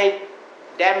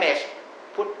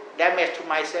put damage to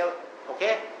myself,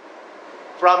 okay?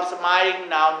 From smiling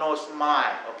now no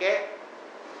smile, okay?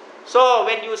 So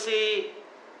when you see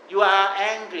you are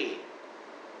angry,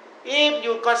 if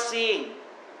you got seeing,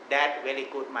 that very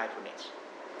good mindfulness.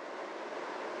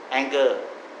 Anger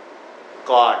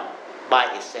gone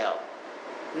by itself.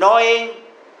 Knowing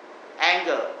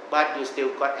anger, but you still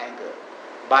got anger.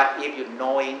 But if you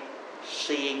knowing,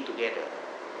 seeing together,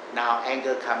 now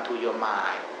anger come to your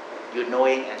mind. You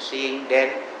knowing and seeing,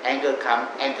 then anger come,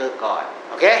 anger gone.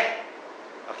 Okay?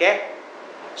 Okay?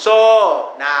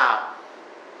 So now,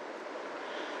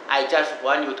 I just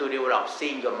want you to develop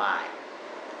seeing your mind.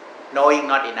 Knowing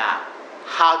not enough.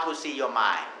 How to see your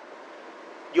mind?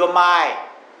 Your mind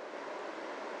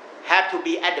have to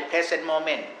be at the present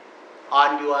moment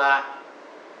on your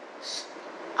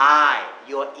eye,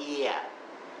 your ear,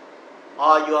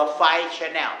 or your 5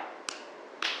 channel.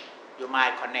 Your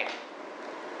mind connect.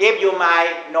 If your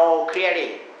mind know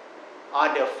clearly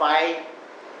on the 5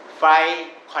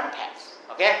 contacts,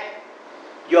 okay,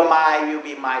 your mind will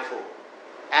be mindful,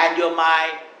 and your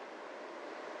mind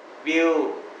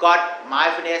will got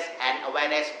mindfulness and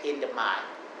awareness in the mind,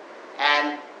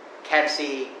 and can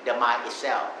see the mind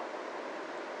itself.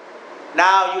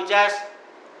 Now you just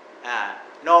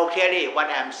know clearly what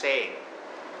I'm saying,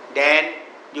 then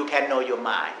you can know your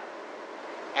mind,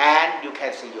 and you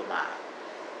can see your mind.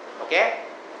 Okay?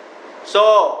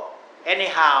 So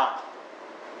anyhow,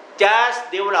 just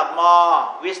develop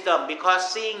more wisdom,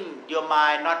 because seeing your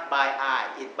mind not by eye,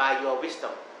 it's by your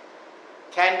wisdom.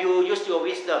 Can you use your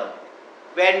wisdom?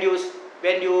 When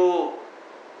you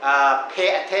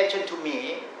pay attention to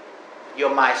me,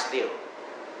 your mind still.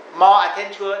 More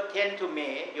attention to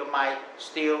me, your mind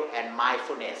still and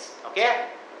mindfulness. Okay?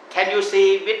 Can you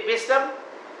see with wisdom?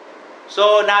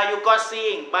 So now you got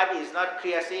seeing, but it's not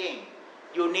clear seeing.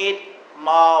 You need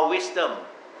more wisdom.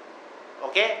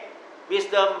 Okay?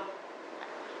 Wisdom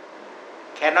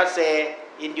cannot say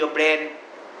in your brain,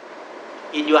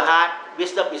 in your heart.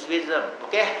 Wisdom is wisdom.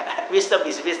 Okay? Wisdom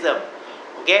is wisdom.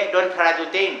 Okay? Don't try to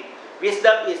think.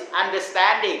 Wisdom is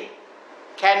understanding.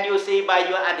 Can you see by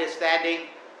your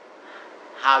understanding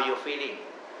how you're feeling?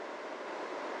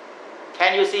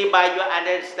 Can you see by your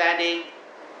understanding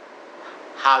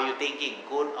how you're thinking,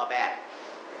 good or bad?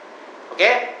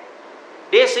 Okay?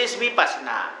 This is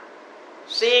vipassana.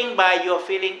 Seeing by your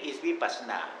feeling is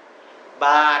vipassana.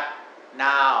 But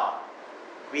now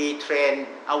we train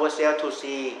ourselves to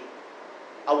see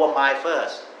our mind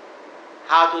first.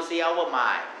 How to see our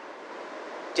mind?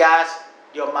 Just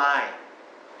your mind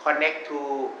connect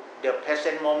to the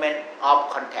present moment of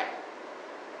contact.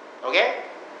 Okay?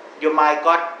 Your mind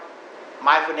got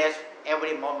mindfulness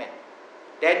every moment.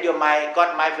 Then your mind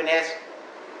got mindfulness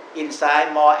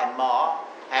inside more and more,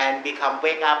 and become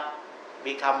wake up,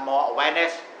 become more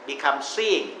awareness, become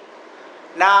seeing.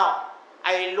 Now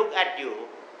I look at you,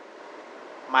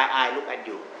 my eye look at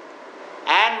you,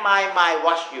 and my mind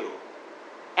watch you,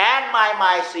 and my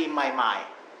mind see my mind.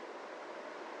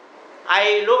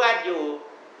 I look at you,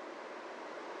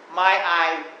 my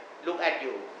eye look at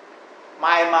you,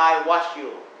 my mind watch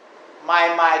you,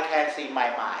 my mind can see my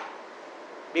mind.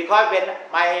 Because when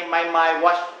my mind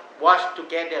watch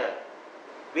together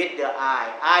with the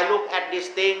eye, I look at this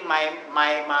thing, my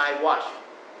mind watch.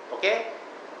 Okay?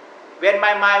 When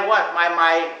my mind watch, my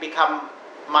mind become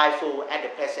mindful at the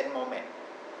present moment.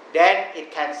 Then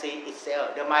it can see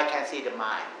itself. The mind can see the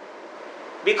mind.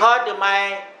 Because the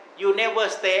mind, you never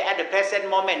stay at the present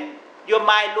moment. Your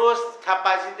mind lose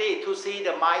capacity to see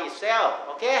the mind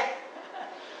itself. Okay?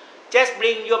 Just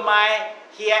bring your mind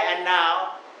here and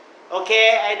now.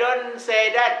 Okay? I don't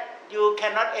say that you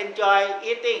cannot enjoy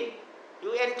eating.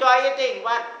 You enjoy eating,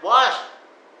 but watch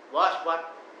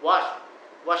what?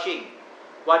 Watching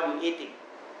what you eating.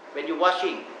 When you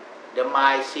watching, the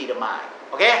mind see the mind.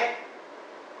 Okay?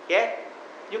 Okay?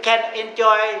 You can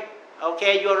enjoy,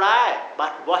 okay, your life,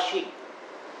 but watching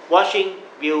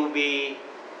will be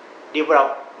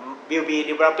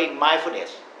developing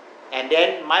mindfulness, and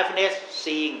then mindfulness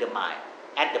seeing the mind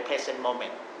at the present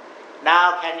moment.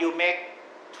 Now can you make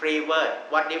 3 words?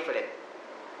 What different?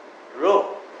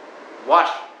 Look, watch,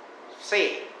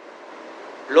 see.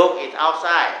 Look it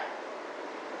outside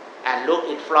and look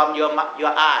it from your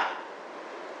eye.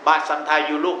 But sometimes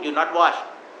you look, you not watch.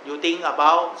 You think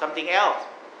about something else.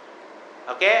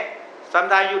 Okay?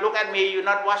 Sometimes you look at me, you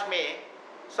not watch me.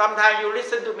 Sometimes you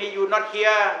listen to me, you not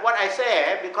hear what I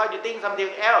say because you think something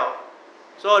else.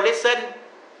 So listen,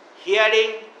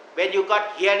 hearing, when you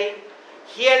got hearing,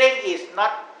 hearing is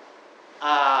not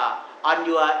on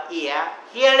your ear.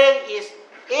 Hearing is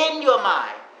in your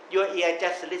mind. Your ear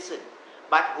just listen.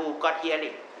 But who got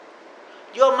hearing?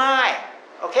 Your mind.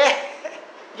 Okay?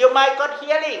 Your mind got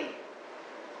hearing.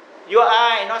 Your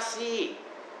eye not see.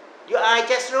 Your eye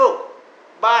just look.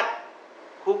 But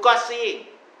who got seeing?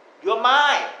 Your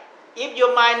mind. If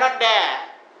your mind not there,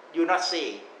 you not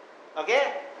see.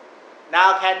 Okay?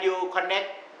 Now can you connect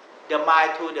the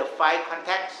mind to the 5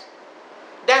 contacts?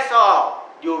 That's all.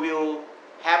 You will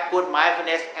have good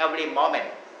mindfulness every moment.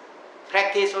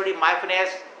 Practice only mindfulness.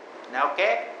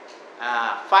 Okay?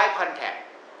 5 contact.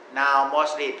 Now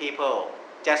mostly people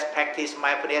just practice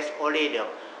mindfulness only the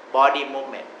body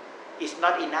movement. It's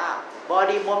not enough.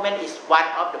 Body movement is one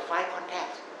of the 5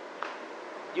 contacts.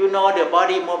 You know the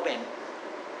body movement,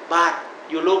 but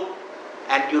you look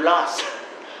and you lost.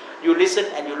 You listen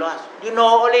and you lost. You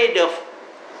know only the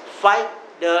 5,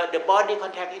 the body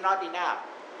contact is not enough.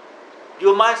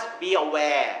 You must be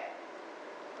aware.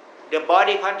 The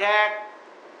body contact,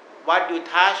 what you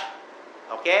touch,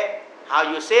 okay,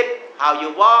 how you sit, how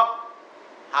you walk,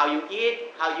 how you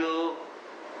eat, how you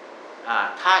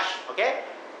touch, okay,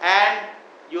 and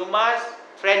you must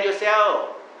train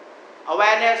yourself.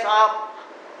 Awareness of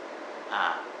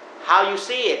how you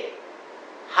see it,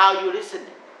 how you listen,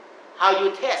 how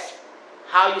you taste,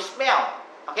 how you smell,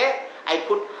 okay. I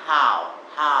put how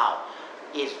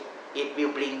is it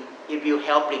will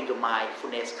help bring your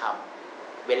mindfulness come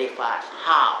very fast.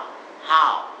 How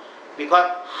because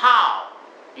how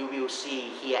you will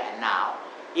see here and now.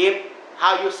 If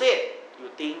how you sit, you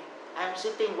think I'm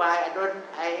sitting, why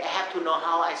I have to know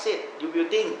how I sit. You will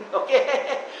think,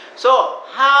 okay. So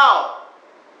how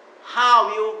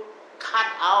you cut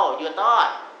out your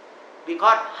thought,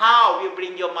 because how will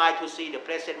bring your mind to see the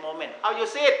present moment. How you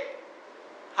sit,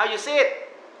 how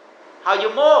you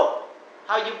move,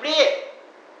 how you breathe.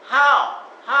 How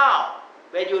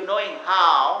when you knowing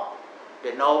how,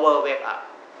 the knower wake up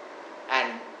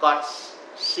and got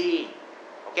seeing,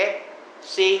 okay,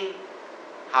 seeing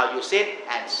how you sit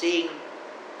and seeing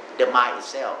the mind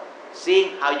itself,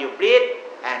 seeing how you breathe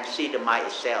and see the mind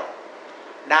itself.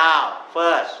 Now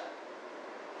first,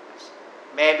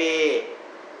 maybe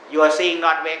you are seeing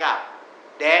not wake up,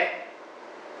 then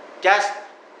just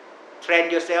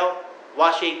train yourself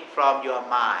watching from your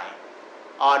mind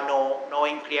or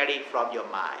knowing clearly from your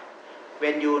mind.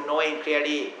 When you knowing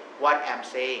clearly what I'm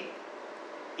saying,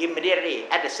 immediately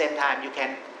at the same time you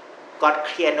can got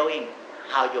clear knowing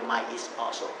how your mind is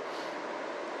also.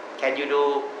 Can you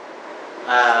do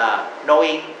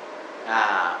knowing,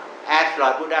 as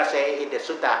Lord Buddha say in the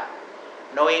sutta,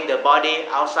 knowing the body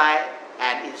outside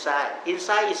and inside.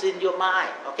 Inside is in your mind,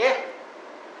 okay?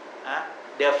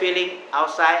 The feeling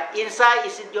outside, inside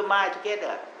is in your mind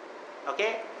together,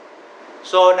 okay?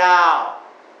 So now,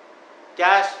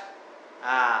 just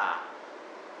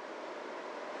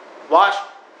watch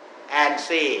and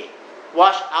see.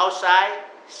 Watch outside,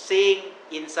 seeing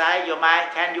inside your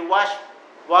mind. Can you watch?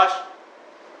 I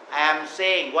am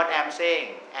saying what I am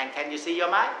saying, and can you see your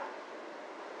mind?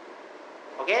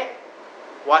 Okay?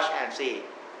 Watch and see.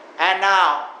 And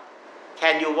now,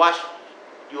 can you watch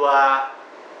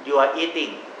your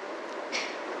eating?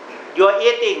 Your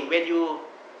eating, when you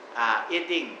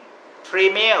eating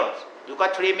 3 meals, you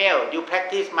got 3 meals, you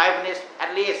practice mindfulness,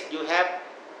 at least you have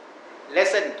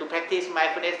lesson to practice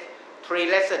mindfulness,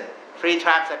 3 lessons, 3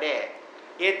 times a day.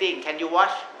 Eating, can you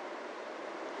watch?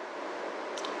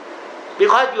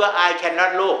 Because your eye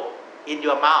cannot look in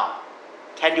your mouth,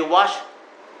 can you watch?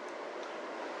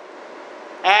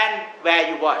 And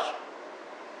where you watch?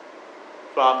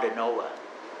 From the knower.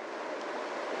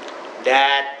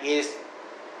 That is,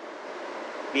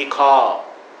 we call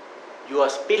your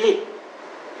spirit.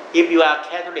 If you are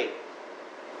Catholic,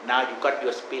 now you got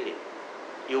your spirit.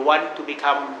 You want to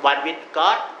become one with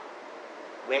God,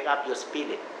 wake up your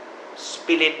spirit.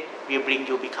 Spirit will bring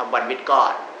you become one with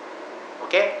God.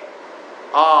 Okay?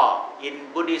 Or in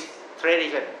Buddhist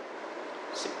tradition,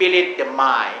 spirit, the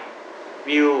mind,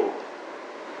 will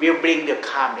bring the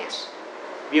calmness,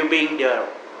 will bring the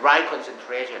right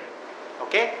concentration.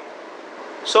 Okay?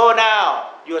 So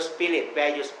now, your spirit,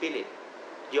 where your spirit?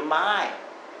 Your mind.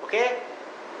 Okay?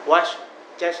 Watch,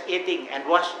 just eating and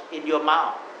wash in your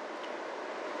mouth.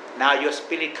 Now your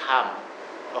spirit come,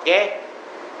 okay?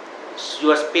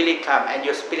 Your spirit come and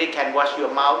your spirit can wash your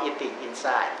mouth eating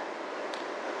inside.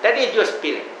 That is your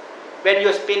spirit. When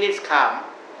your spirits come,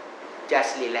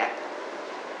 just relax.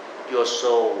 Your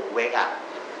soul wake up.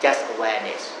 Just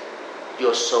awareness.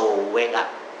 Your soul wake up.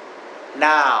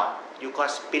 Now you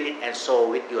got spirit and soul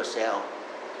with yourself.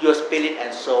 Your spirit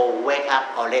and soul wake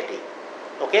up already.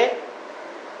 Okay?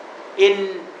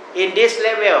 In this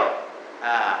level,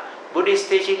 Buddhist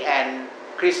teaching and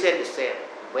Christian is said,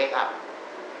 wake up.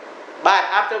 But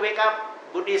after wake up,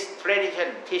 Buddhist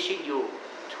tradition teaching you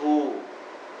to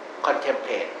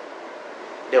contemplate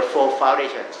the four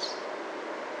foundations.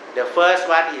 The first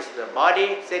one is the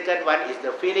body, second one is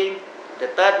the feeling, the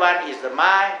third one is the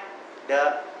mind,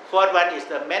 the fourth one is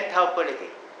the mental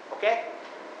quality. Okay?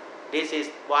 This is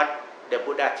what the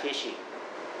Buddha teaching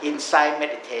inside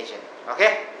meditation.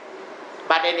 Okay?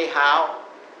 But anyhow,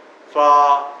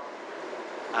 for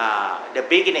the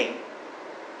beginning,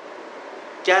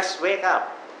 just wake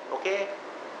up. Okay?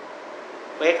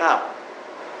 Wake up.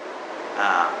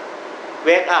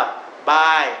 Wake up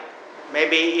by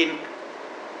maybe in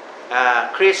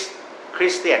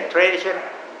Christian tradition,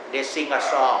 they sing a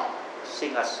song.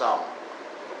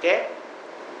 Okay?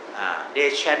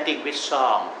 They chanting with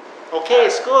song. Okay,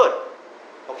 it's good.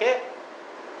 Okay?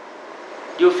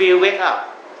 You feel wake up.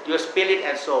 Your spirit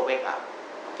and soul wake up.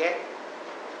 Okay?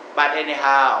 But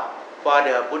anyhow, for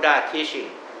the Buddha teaching,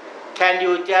 can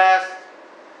you just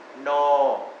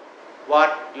know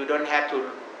what you don't have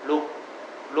to look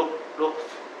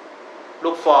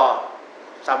for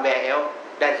somewhere else?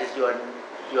 That is your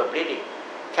breathing.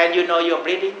 Can you know your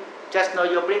breathing? Just know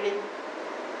your breathing.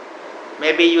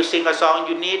 Maybe you sing a song,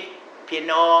 you need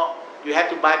piano, you have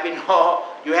to buy piano,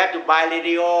 you have to buy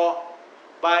radio.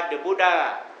 But the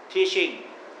Buddha teaching,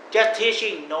 just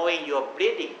teaching knowing your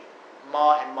breathing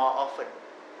more and more often.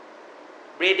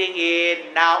 Breathing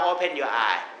in, now open your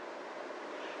eye.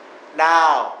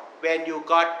 Now, when you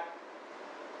got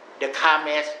the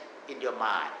calmness in your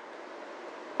mind,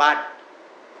 but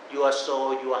your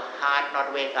soul, your heart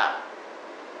not wake up,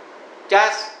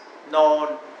 just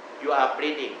know you are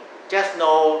breathing. Just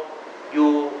know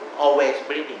you always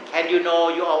breathing. Can you know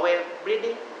you always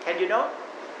breathing? Can you know?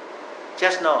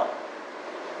 Just know.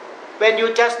 When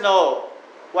you just know,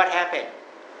 what happened?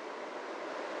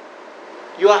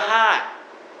 Your heart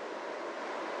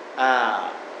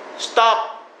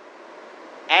stop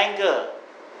anger,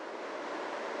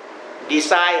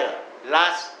 desire,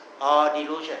 lust or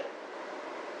delusion,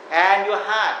 and your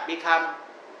heart become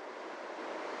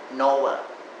knower.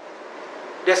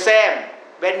 The same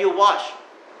when you watch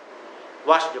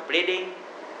the breathing,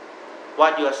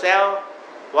 watch yourself,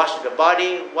 watch the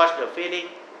body, watch the feeling.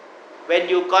 When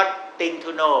you got thing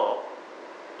to know,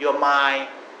 your mind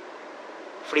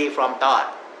free from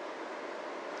thought.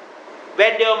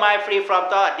 When your mind free from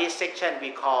thought, this section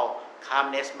we call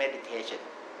calmness meditation.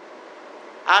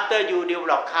 After you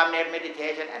develop calmness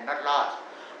meditation and not lost,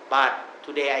 but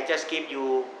today I just give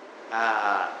you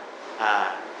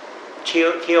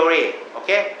theory,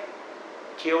 okay?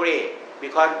 Theory,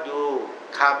 because you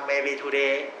come maybe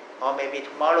today or maybe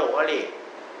tomorrow only.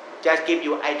 Just give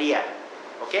you idea,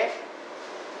 okay?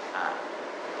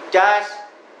 Just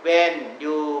when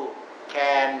you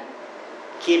can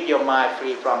keep your mind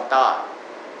free from thought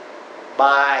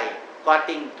by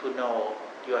getting to know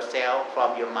yourself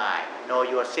from your mind, know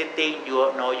your sitting,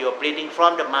 know your breathing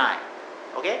from the mind,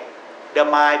 okay? The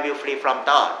mind will free from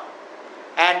thought,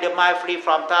 and the mind free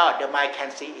from thought, the mind can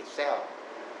see itself.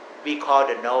 We call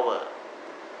the knower.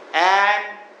 And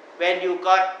when you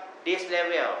got this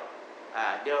level,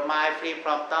 the mind free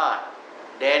from thought,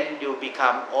 then you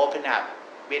become open up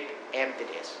with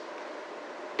emptiness.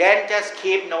 Then just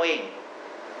keep knowing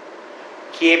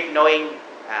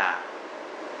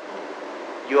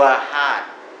your heart,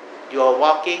 your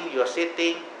walking, your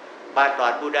sitting. But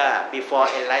Lord Buddha, before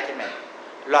enlightenment,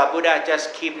 Lord Buddha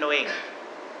just keep knowing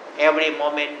every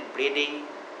moment breathing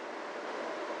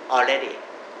already,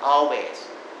 always.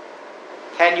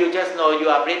 Can you just know you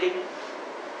are breathing?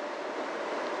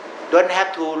 Don't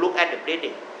have to look at the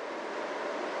breathing.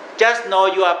 Just know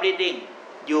you are breathing.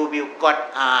 You will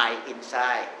got eye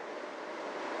inside.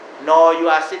 Know you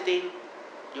are sitting.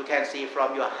 You can see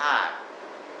from your heart.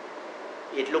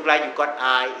 It look like you got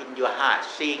eye in your heart,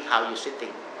 seeing how you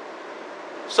sitting.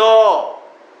 So,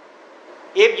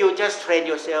 if you just train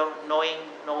yourself, knowing,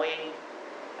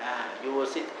 you will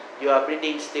sit. Your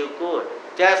breathing still good.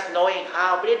 Just knowing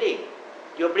how breathing.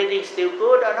 Your breathing still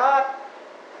good or not?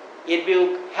 It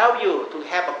will help you to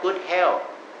have a good health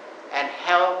and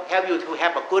help you to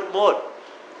have a good mood.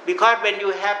 Because when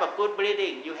you have a good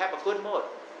breathing, you have a good mood.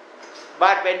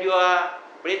 But when your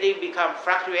breathing become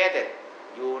fluctuated,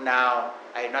 you now,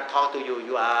 I not talk to you,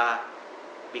 you are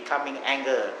becoming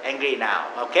angry now.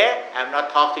 Okay, I'm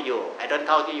not talk to you, I don't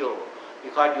talk to you,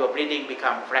 because your breathing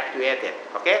become fluctuated.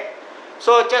 Okay,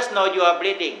 so just know your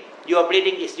breathing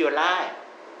is your life.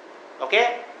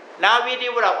 Okay, now we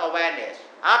develop awareness.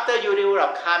 After you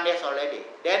develop calmness already,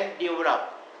 then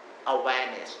develop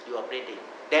awareness, your breathing.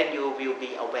 Then you will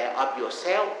be aware of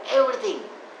yourself, everything,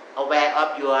 aware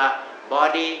of your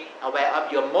body, aware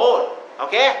of your mood.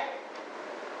 Okay,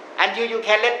 until you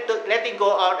can letting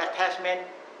go of attachment.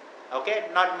 Okay,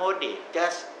 not moody,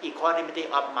 just equanimity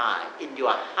of mind in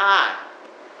your heart.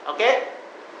 Okay,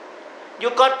 you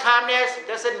got calmness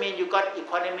doesn't mean you got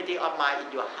equanimity of mind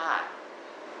in your heart.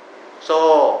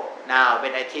 So now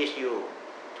when I teach you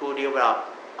to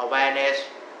develop awareness,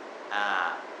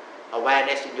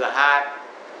 awareness in your heart,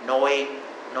 knowing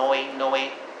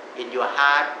in your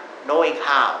heart, knowing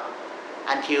how,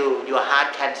 until your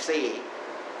heart can see,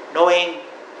 knowing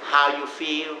how you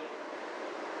feel,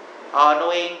 or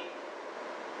knowing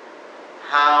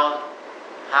how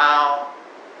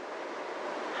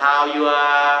you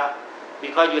are,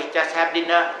 because you just have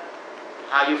dinner,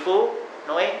 how you full,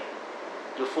 knowing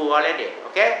you full already.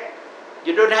 Okay,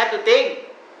 you don't have to think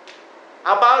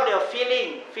about the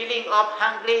feeling of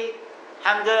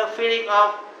hunger, feeling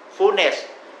of fullness.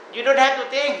 You don't have to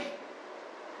think.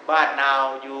 But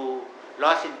now you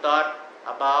lost in thought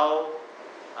about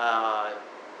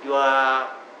your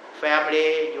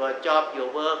family, your job,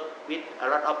 your work, with a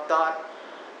lot of thought.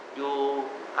 You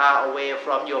are away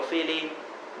from your feeling.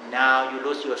 Now you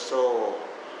lose your soul.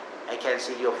 I can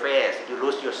see your face. You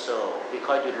lose your soul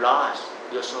because you lost.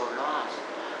 Your soul lost.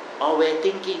 Always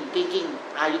thinking.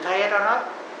 Are you tired or not?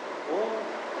 Oh,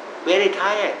 very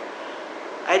tired.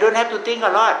 I don't have to think a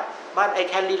lot, but I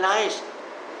can realize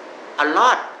a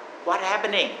lot what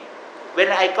happening. When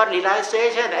I got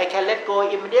realization, I can let go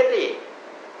immediately.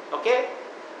 Okay,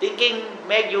 thinking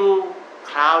make you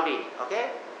cloudy. Okay,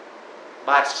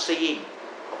 but seeing.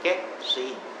 Okay,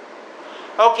 seeing.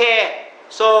 Okay,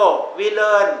 so we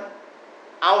learn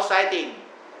outside thing.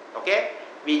 Okay,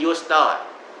 we use thought,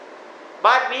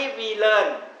 but we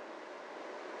learn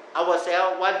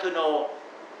ourselves. Want to know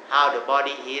how the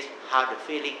body is, how the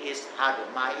feeling is, how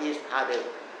the mind is, how the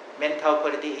mental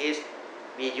quality is.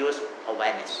 We use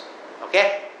awareness.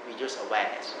 Okay, we use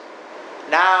awareness.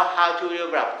 Now, how to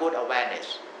develop good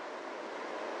awareness?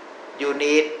 You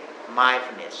need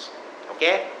mindfulness.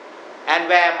 Okay, and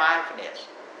where mindfulness?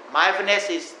 Mindfulness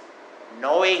is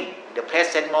knowing the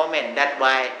present moment. That's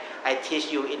why I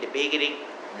teach you in the beginning,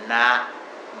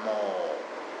 Na-mo.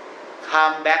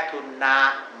 Come back to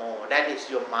Na-mo. That is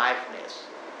your mindfulness.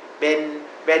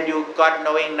 When you got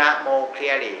knowing Na-mo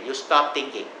clearly, you stop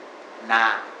thinking.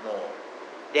 Na-mo.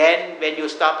 Then when you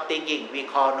stop thinking, we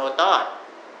call no thought,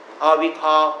 or we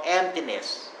call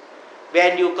emptiness.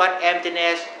 When you got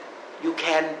emptiness, you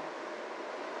can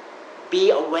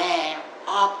be aware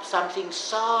of something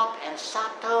soft and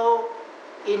subtle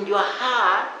in your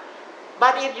heart.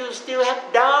 But if you still have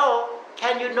doubt,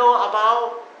 can you know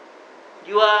about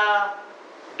your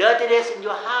dirtiness in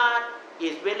your heart?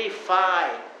 It's very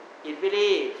fine. It's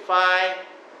very fine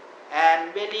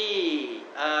and very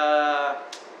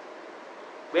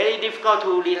difficult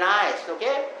to realize.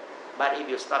 Okay, but if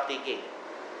you stop thinking,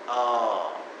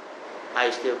 oh,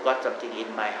 I still got something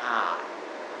in my heart.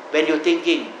 When you're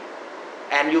thinking,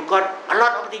 and you got a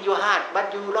lot of things in your heart,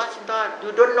 but you lost in thought.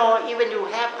 You don't know even you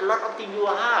have a lot of things in your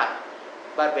heart.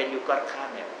 But when you got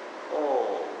calmness,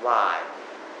 oh, why?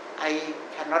 I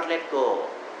cannot let go.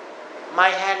 My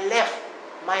hand left,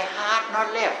 my heart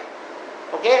not left.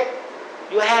 Okay,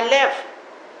 your hand left,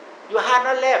 your heart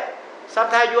not left.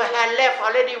 Sometimes your hand left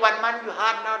already 1 month, your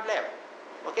heart not left.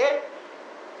 Okay,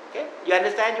 okay, you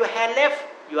understand? Your hand left,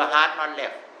 your heart not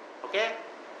left. Okay,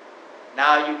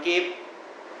 now you give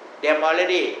them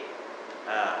already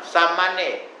some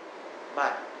money,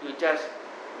 but you just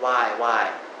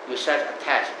why you just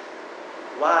attached.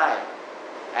 Why?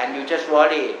 And you just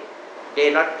worry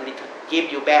they not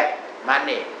give you back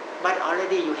money, but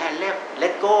already you had left.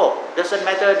 Let go. Doesn't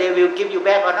matter they will give you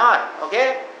back or not.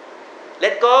 Okay,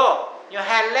 let go. Your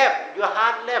hand left, your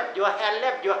heart left, your hand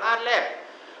left, your heart left.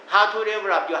 How to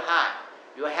develop your heart?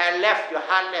 Your hand left, your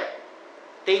heart left.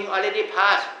 Thing already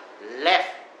passed,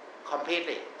 left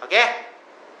completely. Okay,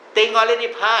 thing already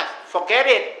passed, forget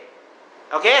it.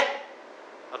 Okay,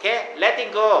 okay,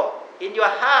 letting go. In your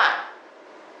heart,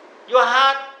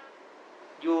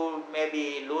 you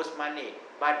maybe lose money,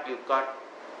 but you got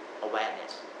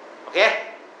awareness.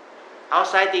 Okay,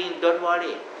 outside thing, don't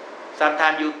worry.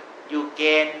 Sometimes you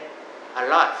gain a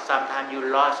lot, sometimes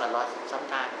you lost a lot,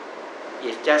 sometimes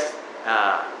it's just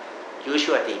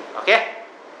usual thing. Okay,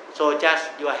 so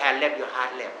just your hand left, your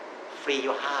heart left. Free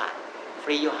your heart,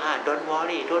 free your heart. Don't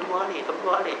worry, don't worry, don't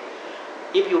worry.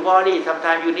 If you worry,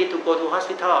 sometimes you need to go to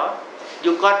hospital.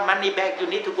 You got money back, you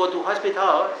need to go to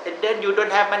hospital, and then you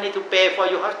don't have money to pay for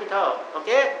your hospital.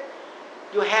 Okay,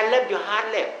 your hand left, your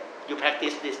heart left. You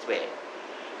practice this way.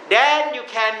 Then you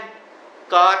can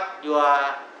got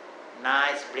your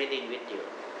nice breathing with you.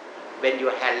 When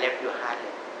your hand left, your heart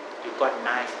left, you got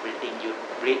nice breathing. You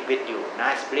breathe with you.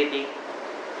 Nice breathing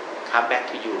come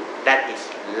back to you. That is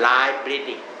live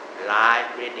breathing. Live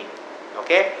breathing.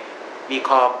 Okay? We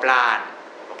call pran.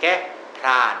 Okay?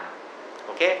 Pran.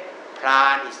 Okay?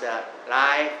 Pran is a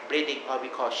live breathing, or we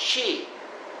call shi.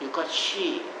 You got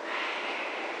shi.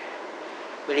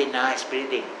 Very nice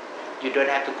breathing. You don't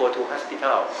have to go to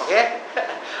hospital. Okay?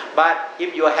 But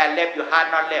if your hand left, your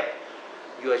heart not left,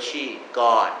 your chi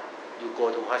gone. You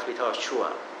go to hospital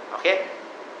sure. Okay?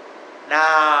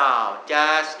 Now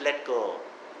just let go.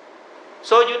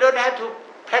 So you don't have to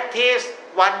practice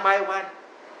one by one.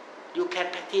 You can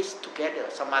practice together,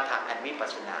 samatha and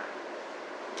vipassana.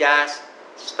 Just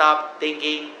stop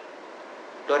thinking.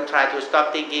 Don't try to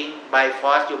stop thinking by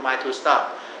force your mind to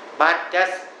stop. But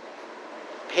just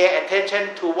pay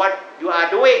attention to what you are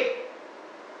doing.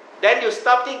 Then you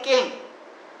stop thinking.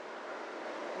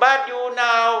 But you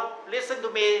now listen to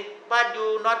me, but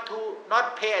you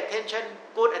not pay attention,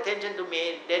 good attention to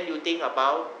me. Then you think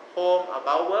about home,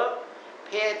 about work.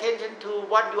 Pay attention to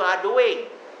what you are doing.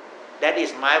 That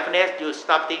is mindfulness. You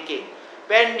stop thinking.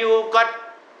 When you got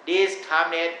this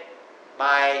calmness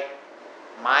by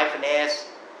mindfulness,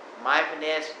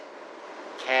 mindfulness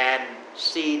can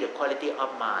see the quality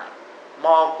of mind.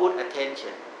 More good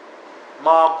attention,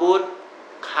 more good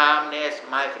calmness,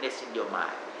 mindfulness in your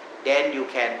mind. Then you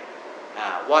can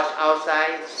watch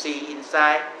outside, see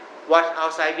inside. Watch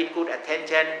outside with good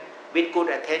attention. With good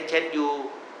attention,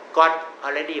 you got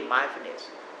already mindfulness.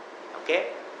 Okay?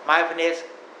 Mindfulness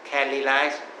can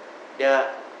realize the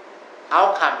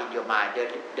outcome in your mind,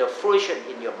 the fruition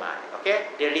in your mind. Okay?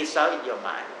 The result in your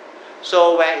mind.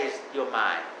 So where is your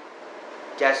mind?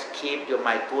 Just keep your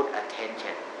mind good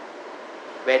attention.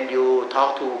 When you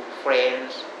talk to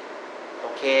friends,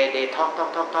 okay, they talk,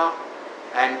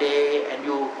 and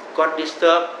you got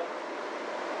disturbed.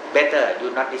 Better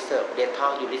you not disturb. They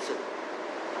talk, you listen.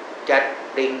 Just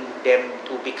bring them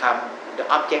to become the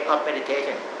object of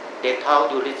meditation. They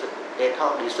talk, you listen. They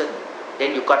talk, listen.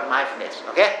 Then you got mindfulness.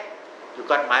 Okay? You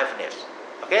got mindfulness.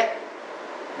 Okay?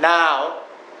 Now,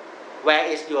 where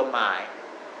is your mind?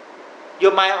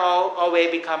 Your mind always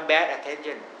become bad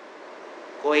attention.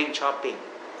 Going shopping,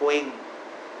 going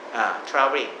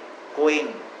traveling,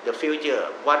 going the future,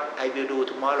 what I will do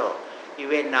tomorrow.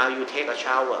 Even now you take a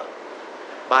shower,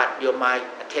 but your mind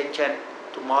attention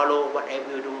tomorrow, what I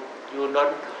will do.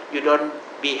 You don't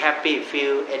be happy,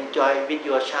 feel enjoy with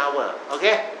your shower.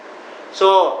 Okay?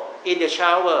 So in the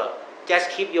shower,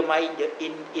 just keep your mind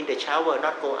in the shower,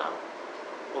 not go out.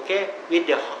 Okay? With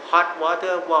the hot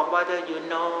water, warm water,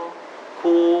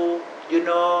 cool,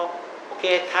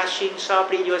 okay, touching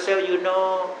softly yourself,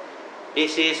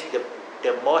 this is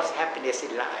the most happiness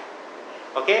in life.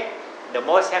 Okay? The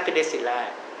most happiness in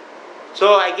life.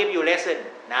 So I give you lesson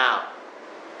now.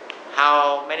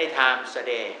 How many times a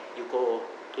day you go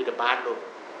to the bathroom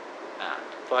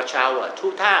for a shower?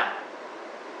 2 times.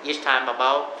 Each time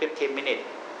about 15 minutes.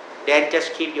 Then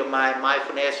just keep your mind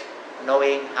mindfulness,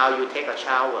 knowing how you take a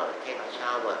shower,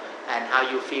 and how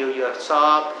you feel your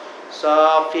soft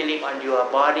feeling on your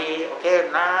body. Okay,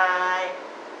 nice.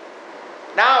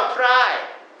 Now try.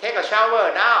 Take a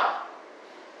shower now.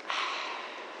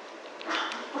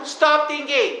 Stop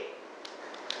thinking.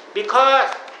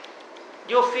 Because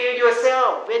you feel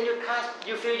yourself. When you touch,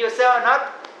 you feel yourself or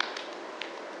not?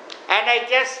 And I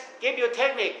just give you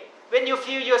technique. When you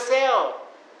feel yourself,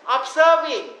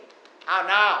 observing.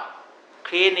 Now,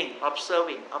 cleaning,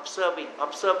 observing.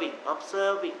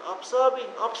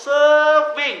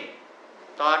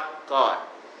 Thought gone.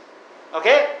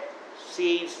 Okay?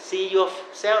 See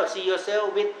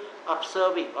yourself with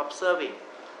observing.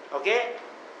 Okay?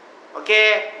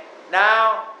 Okay,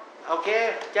 now,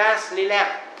 okay, just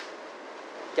relax.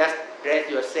 Just dress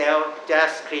yourself,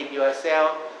 just clean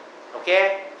yourself,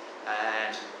 okay?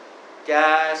 And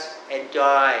just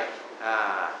enjoy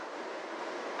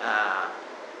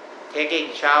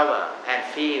taking shower and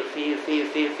feel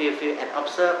and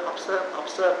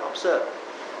observe.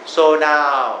 So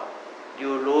now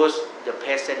you lose the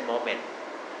present moment.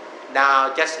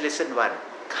 Now just listen one.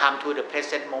 Come to the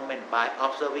present moment by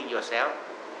observing yourself.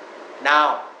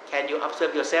 Now Can you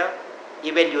observe yourself?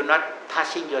 Even you're not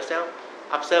touching yourself,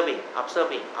 observing,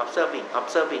 observing, observing,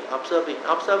 observing, observing,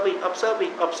 observing,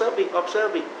 observing, observing,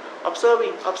 observing,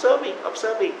 observing, observing,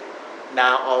 observing.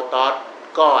 Now all thought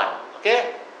gone.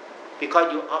 Okay?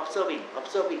 Because you observing,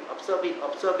 observing, observing,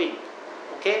 observing.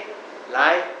 Okay?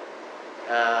 Like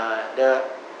the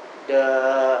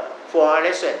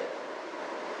fluorescent.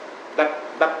 But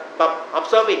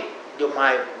observing your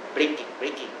mind blinking,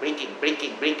 blinking, blinking,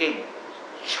 blinking, blinking,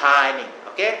 shining.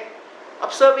 Okay?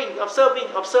 Observing, observing,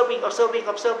 observing, observing,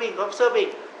 observing, observing.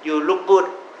 You look good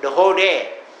the whole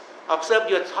day. Observe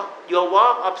your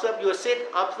walk, observe your sit,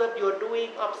 observe your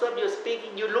doing, observe your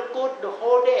speaking. You look good the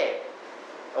whole day.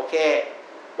 Okay.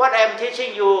 What I'm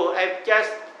teaching you, I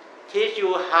just teach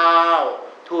you how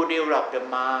to develop the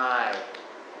mind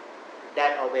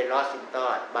that always lost in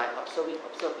thought by observing,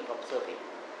 observing, observing.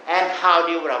 And how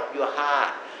develop your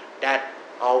heart that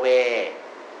always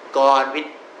gone with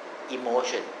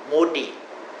emotion, moody.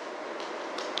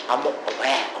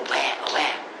 Aware.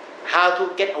 How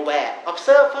to get aware?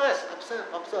 Observe first.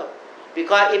 Observe.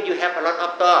 Because if you have a lot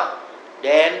of thought,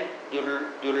 then you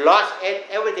lost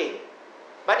everything.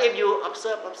 But if you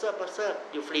observe,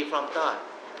 you free from thought.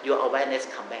 Your awareness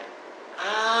come back.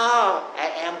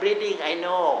 I am breathing. I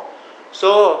know.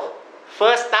 So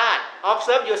first start.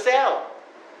 Observe yourself.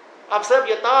 Observe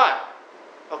your thought.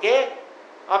 Okay.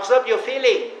 Observe your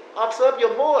feeling. Observe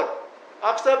your mood.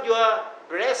 Observe your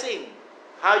dressing.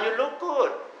 How you look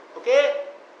good. Okay.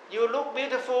 You look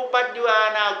beautiful, but you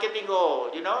are now getting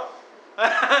old, you know.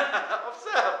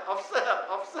 Observe.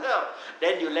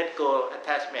 Then you let go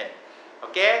attachment.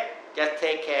 Okay? Just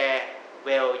take care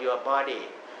well your body,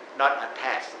 not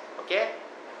attached. Okay?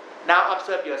 Now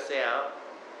observe yourself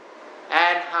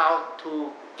and how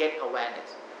to get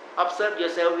awareness. Observe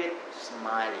yourself with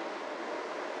smiling.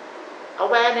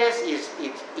 Awareness is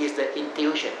the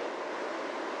intuition.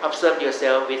 Observe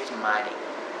yourself with smiling.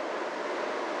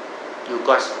 You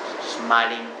got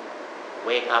smiling,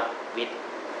 wake up with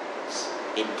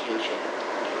intuition,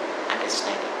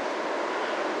 understanding.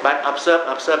 But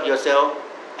observe yourself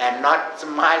and not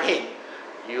smiling.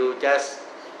 You just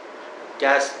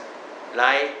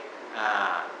like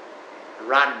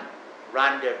run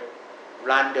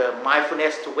the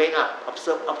mindfulness to wake up.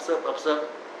 Observe.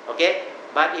 Okay.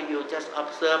 But if you just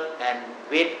observe and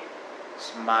with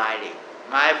smiling,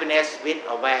 mindfulness with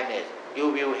awareness, you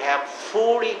will have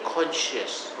fully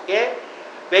conscious. Okay?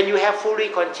 When you have fully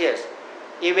conscious,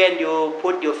 even you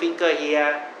put your finger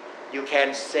here, you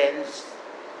can sense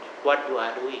what you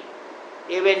are doing.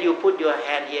 Even you put your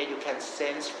hand here, you can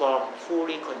sense from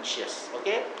fully conscious.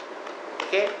 Okay?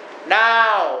 Okay?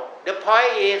 Now, the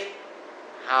point is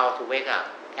how to wake up.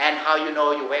 And how you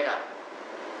know you wake up?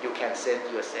 You can sense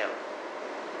yourself.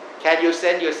 Can you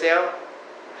sense yourself?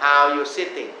 How you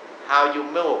sitting, how you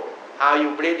move, how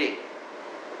you breathing.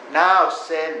 Now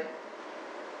sense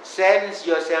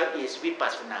yourself is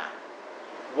vipassana.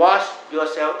 Watch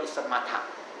yourself is samatha.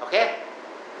 Okay?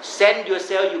 Sense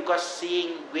yourself you got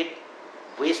seeing with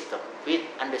wisdom, with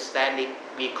understanding,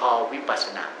 we call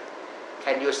vipassana.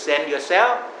 Can you sense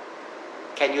yourself?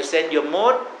 Can you sense your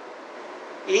mood?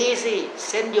 Easy,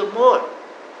 sense your mood.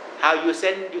 How you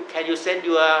sense? Can you sense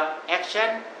your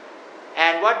action?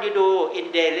 And what you do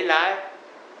in daily life?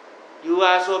 You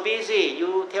are so busy.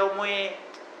 You tell me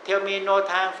no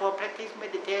time for practice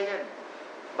meditation.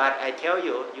 But I tell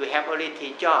you, you have only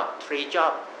three jobs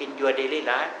in your daily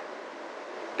life.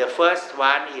 The first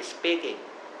one is speaking.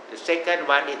 The second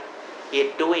one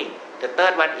is doing. The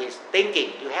third one is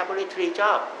thinking. You have only three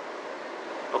jobs.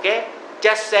 Okay?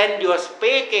 Just send your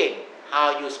speaking.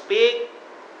 How you speak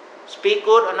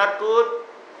good or not good.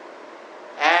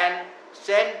 And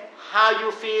send how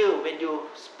you feel when you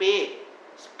speak.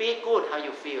 Speak good, how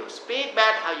you feel. Speak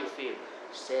bad, how you feel.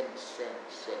 Send.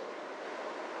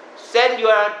 Send you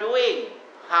are doing,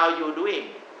 how you doing.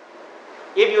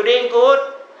 If you're doing good,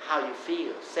 how you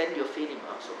feel. Send your feeling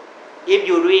also. If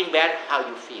you're doing bad, how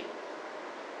you feel.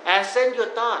 And send your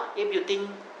thought. If you think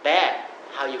bad,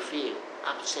 how you feel.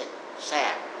 Upset,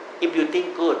 sad. If you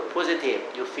think good, positive,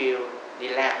 you feel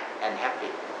relaxed and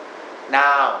happy.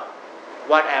 Now,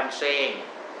 what I'm saying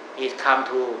is come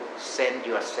to send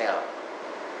yourself.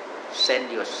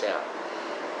 Send yourself.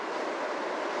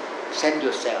 Send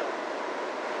yourself.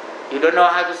 You don't know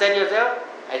how to send yourself?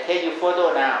 I take you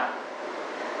photo now.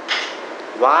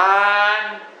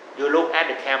 One, you look at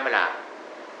the camera.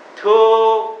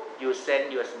 Two, you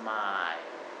send your smile.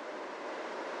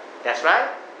 That's right.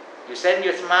 You send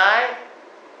your smile.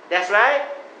 That's right.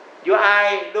 Your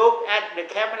eye look at the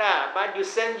camera, but you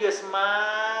send your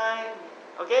smile.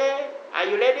 Okay? Are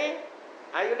you ready?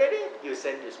 You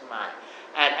send your smile.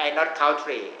 and I not count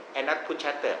 3, I not put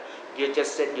shutter. You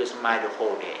just send your smile the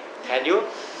whole day. Can you?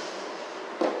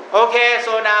 Okay,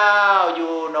 so now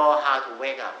you know how to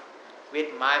wake up with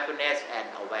mindfulness and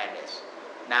awareness.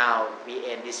 Now we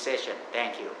end this session.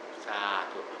 Thank you.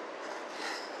 Sadhu.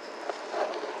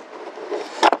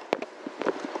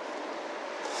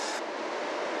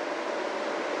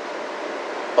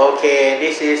 Okay,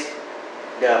 this is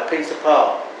the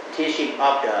principal teaching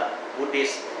of the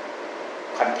Buddhist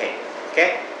content.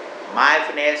 Okay,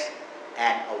 mindfulness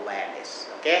and awareness.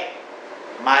 Okay,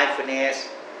 mindfulness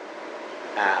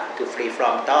to free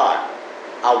from thought,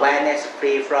 awareness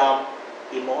free from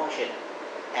emotion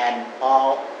and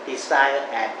all desire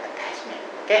and attachment.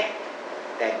 Okay,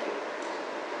 thank you.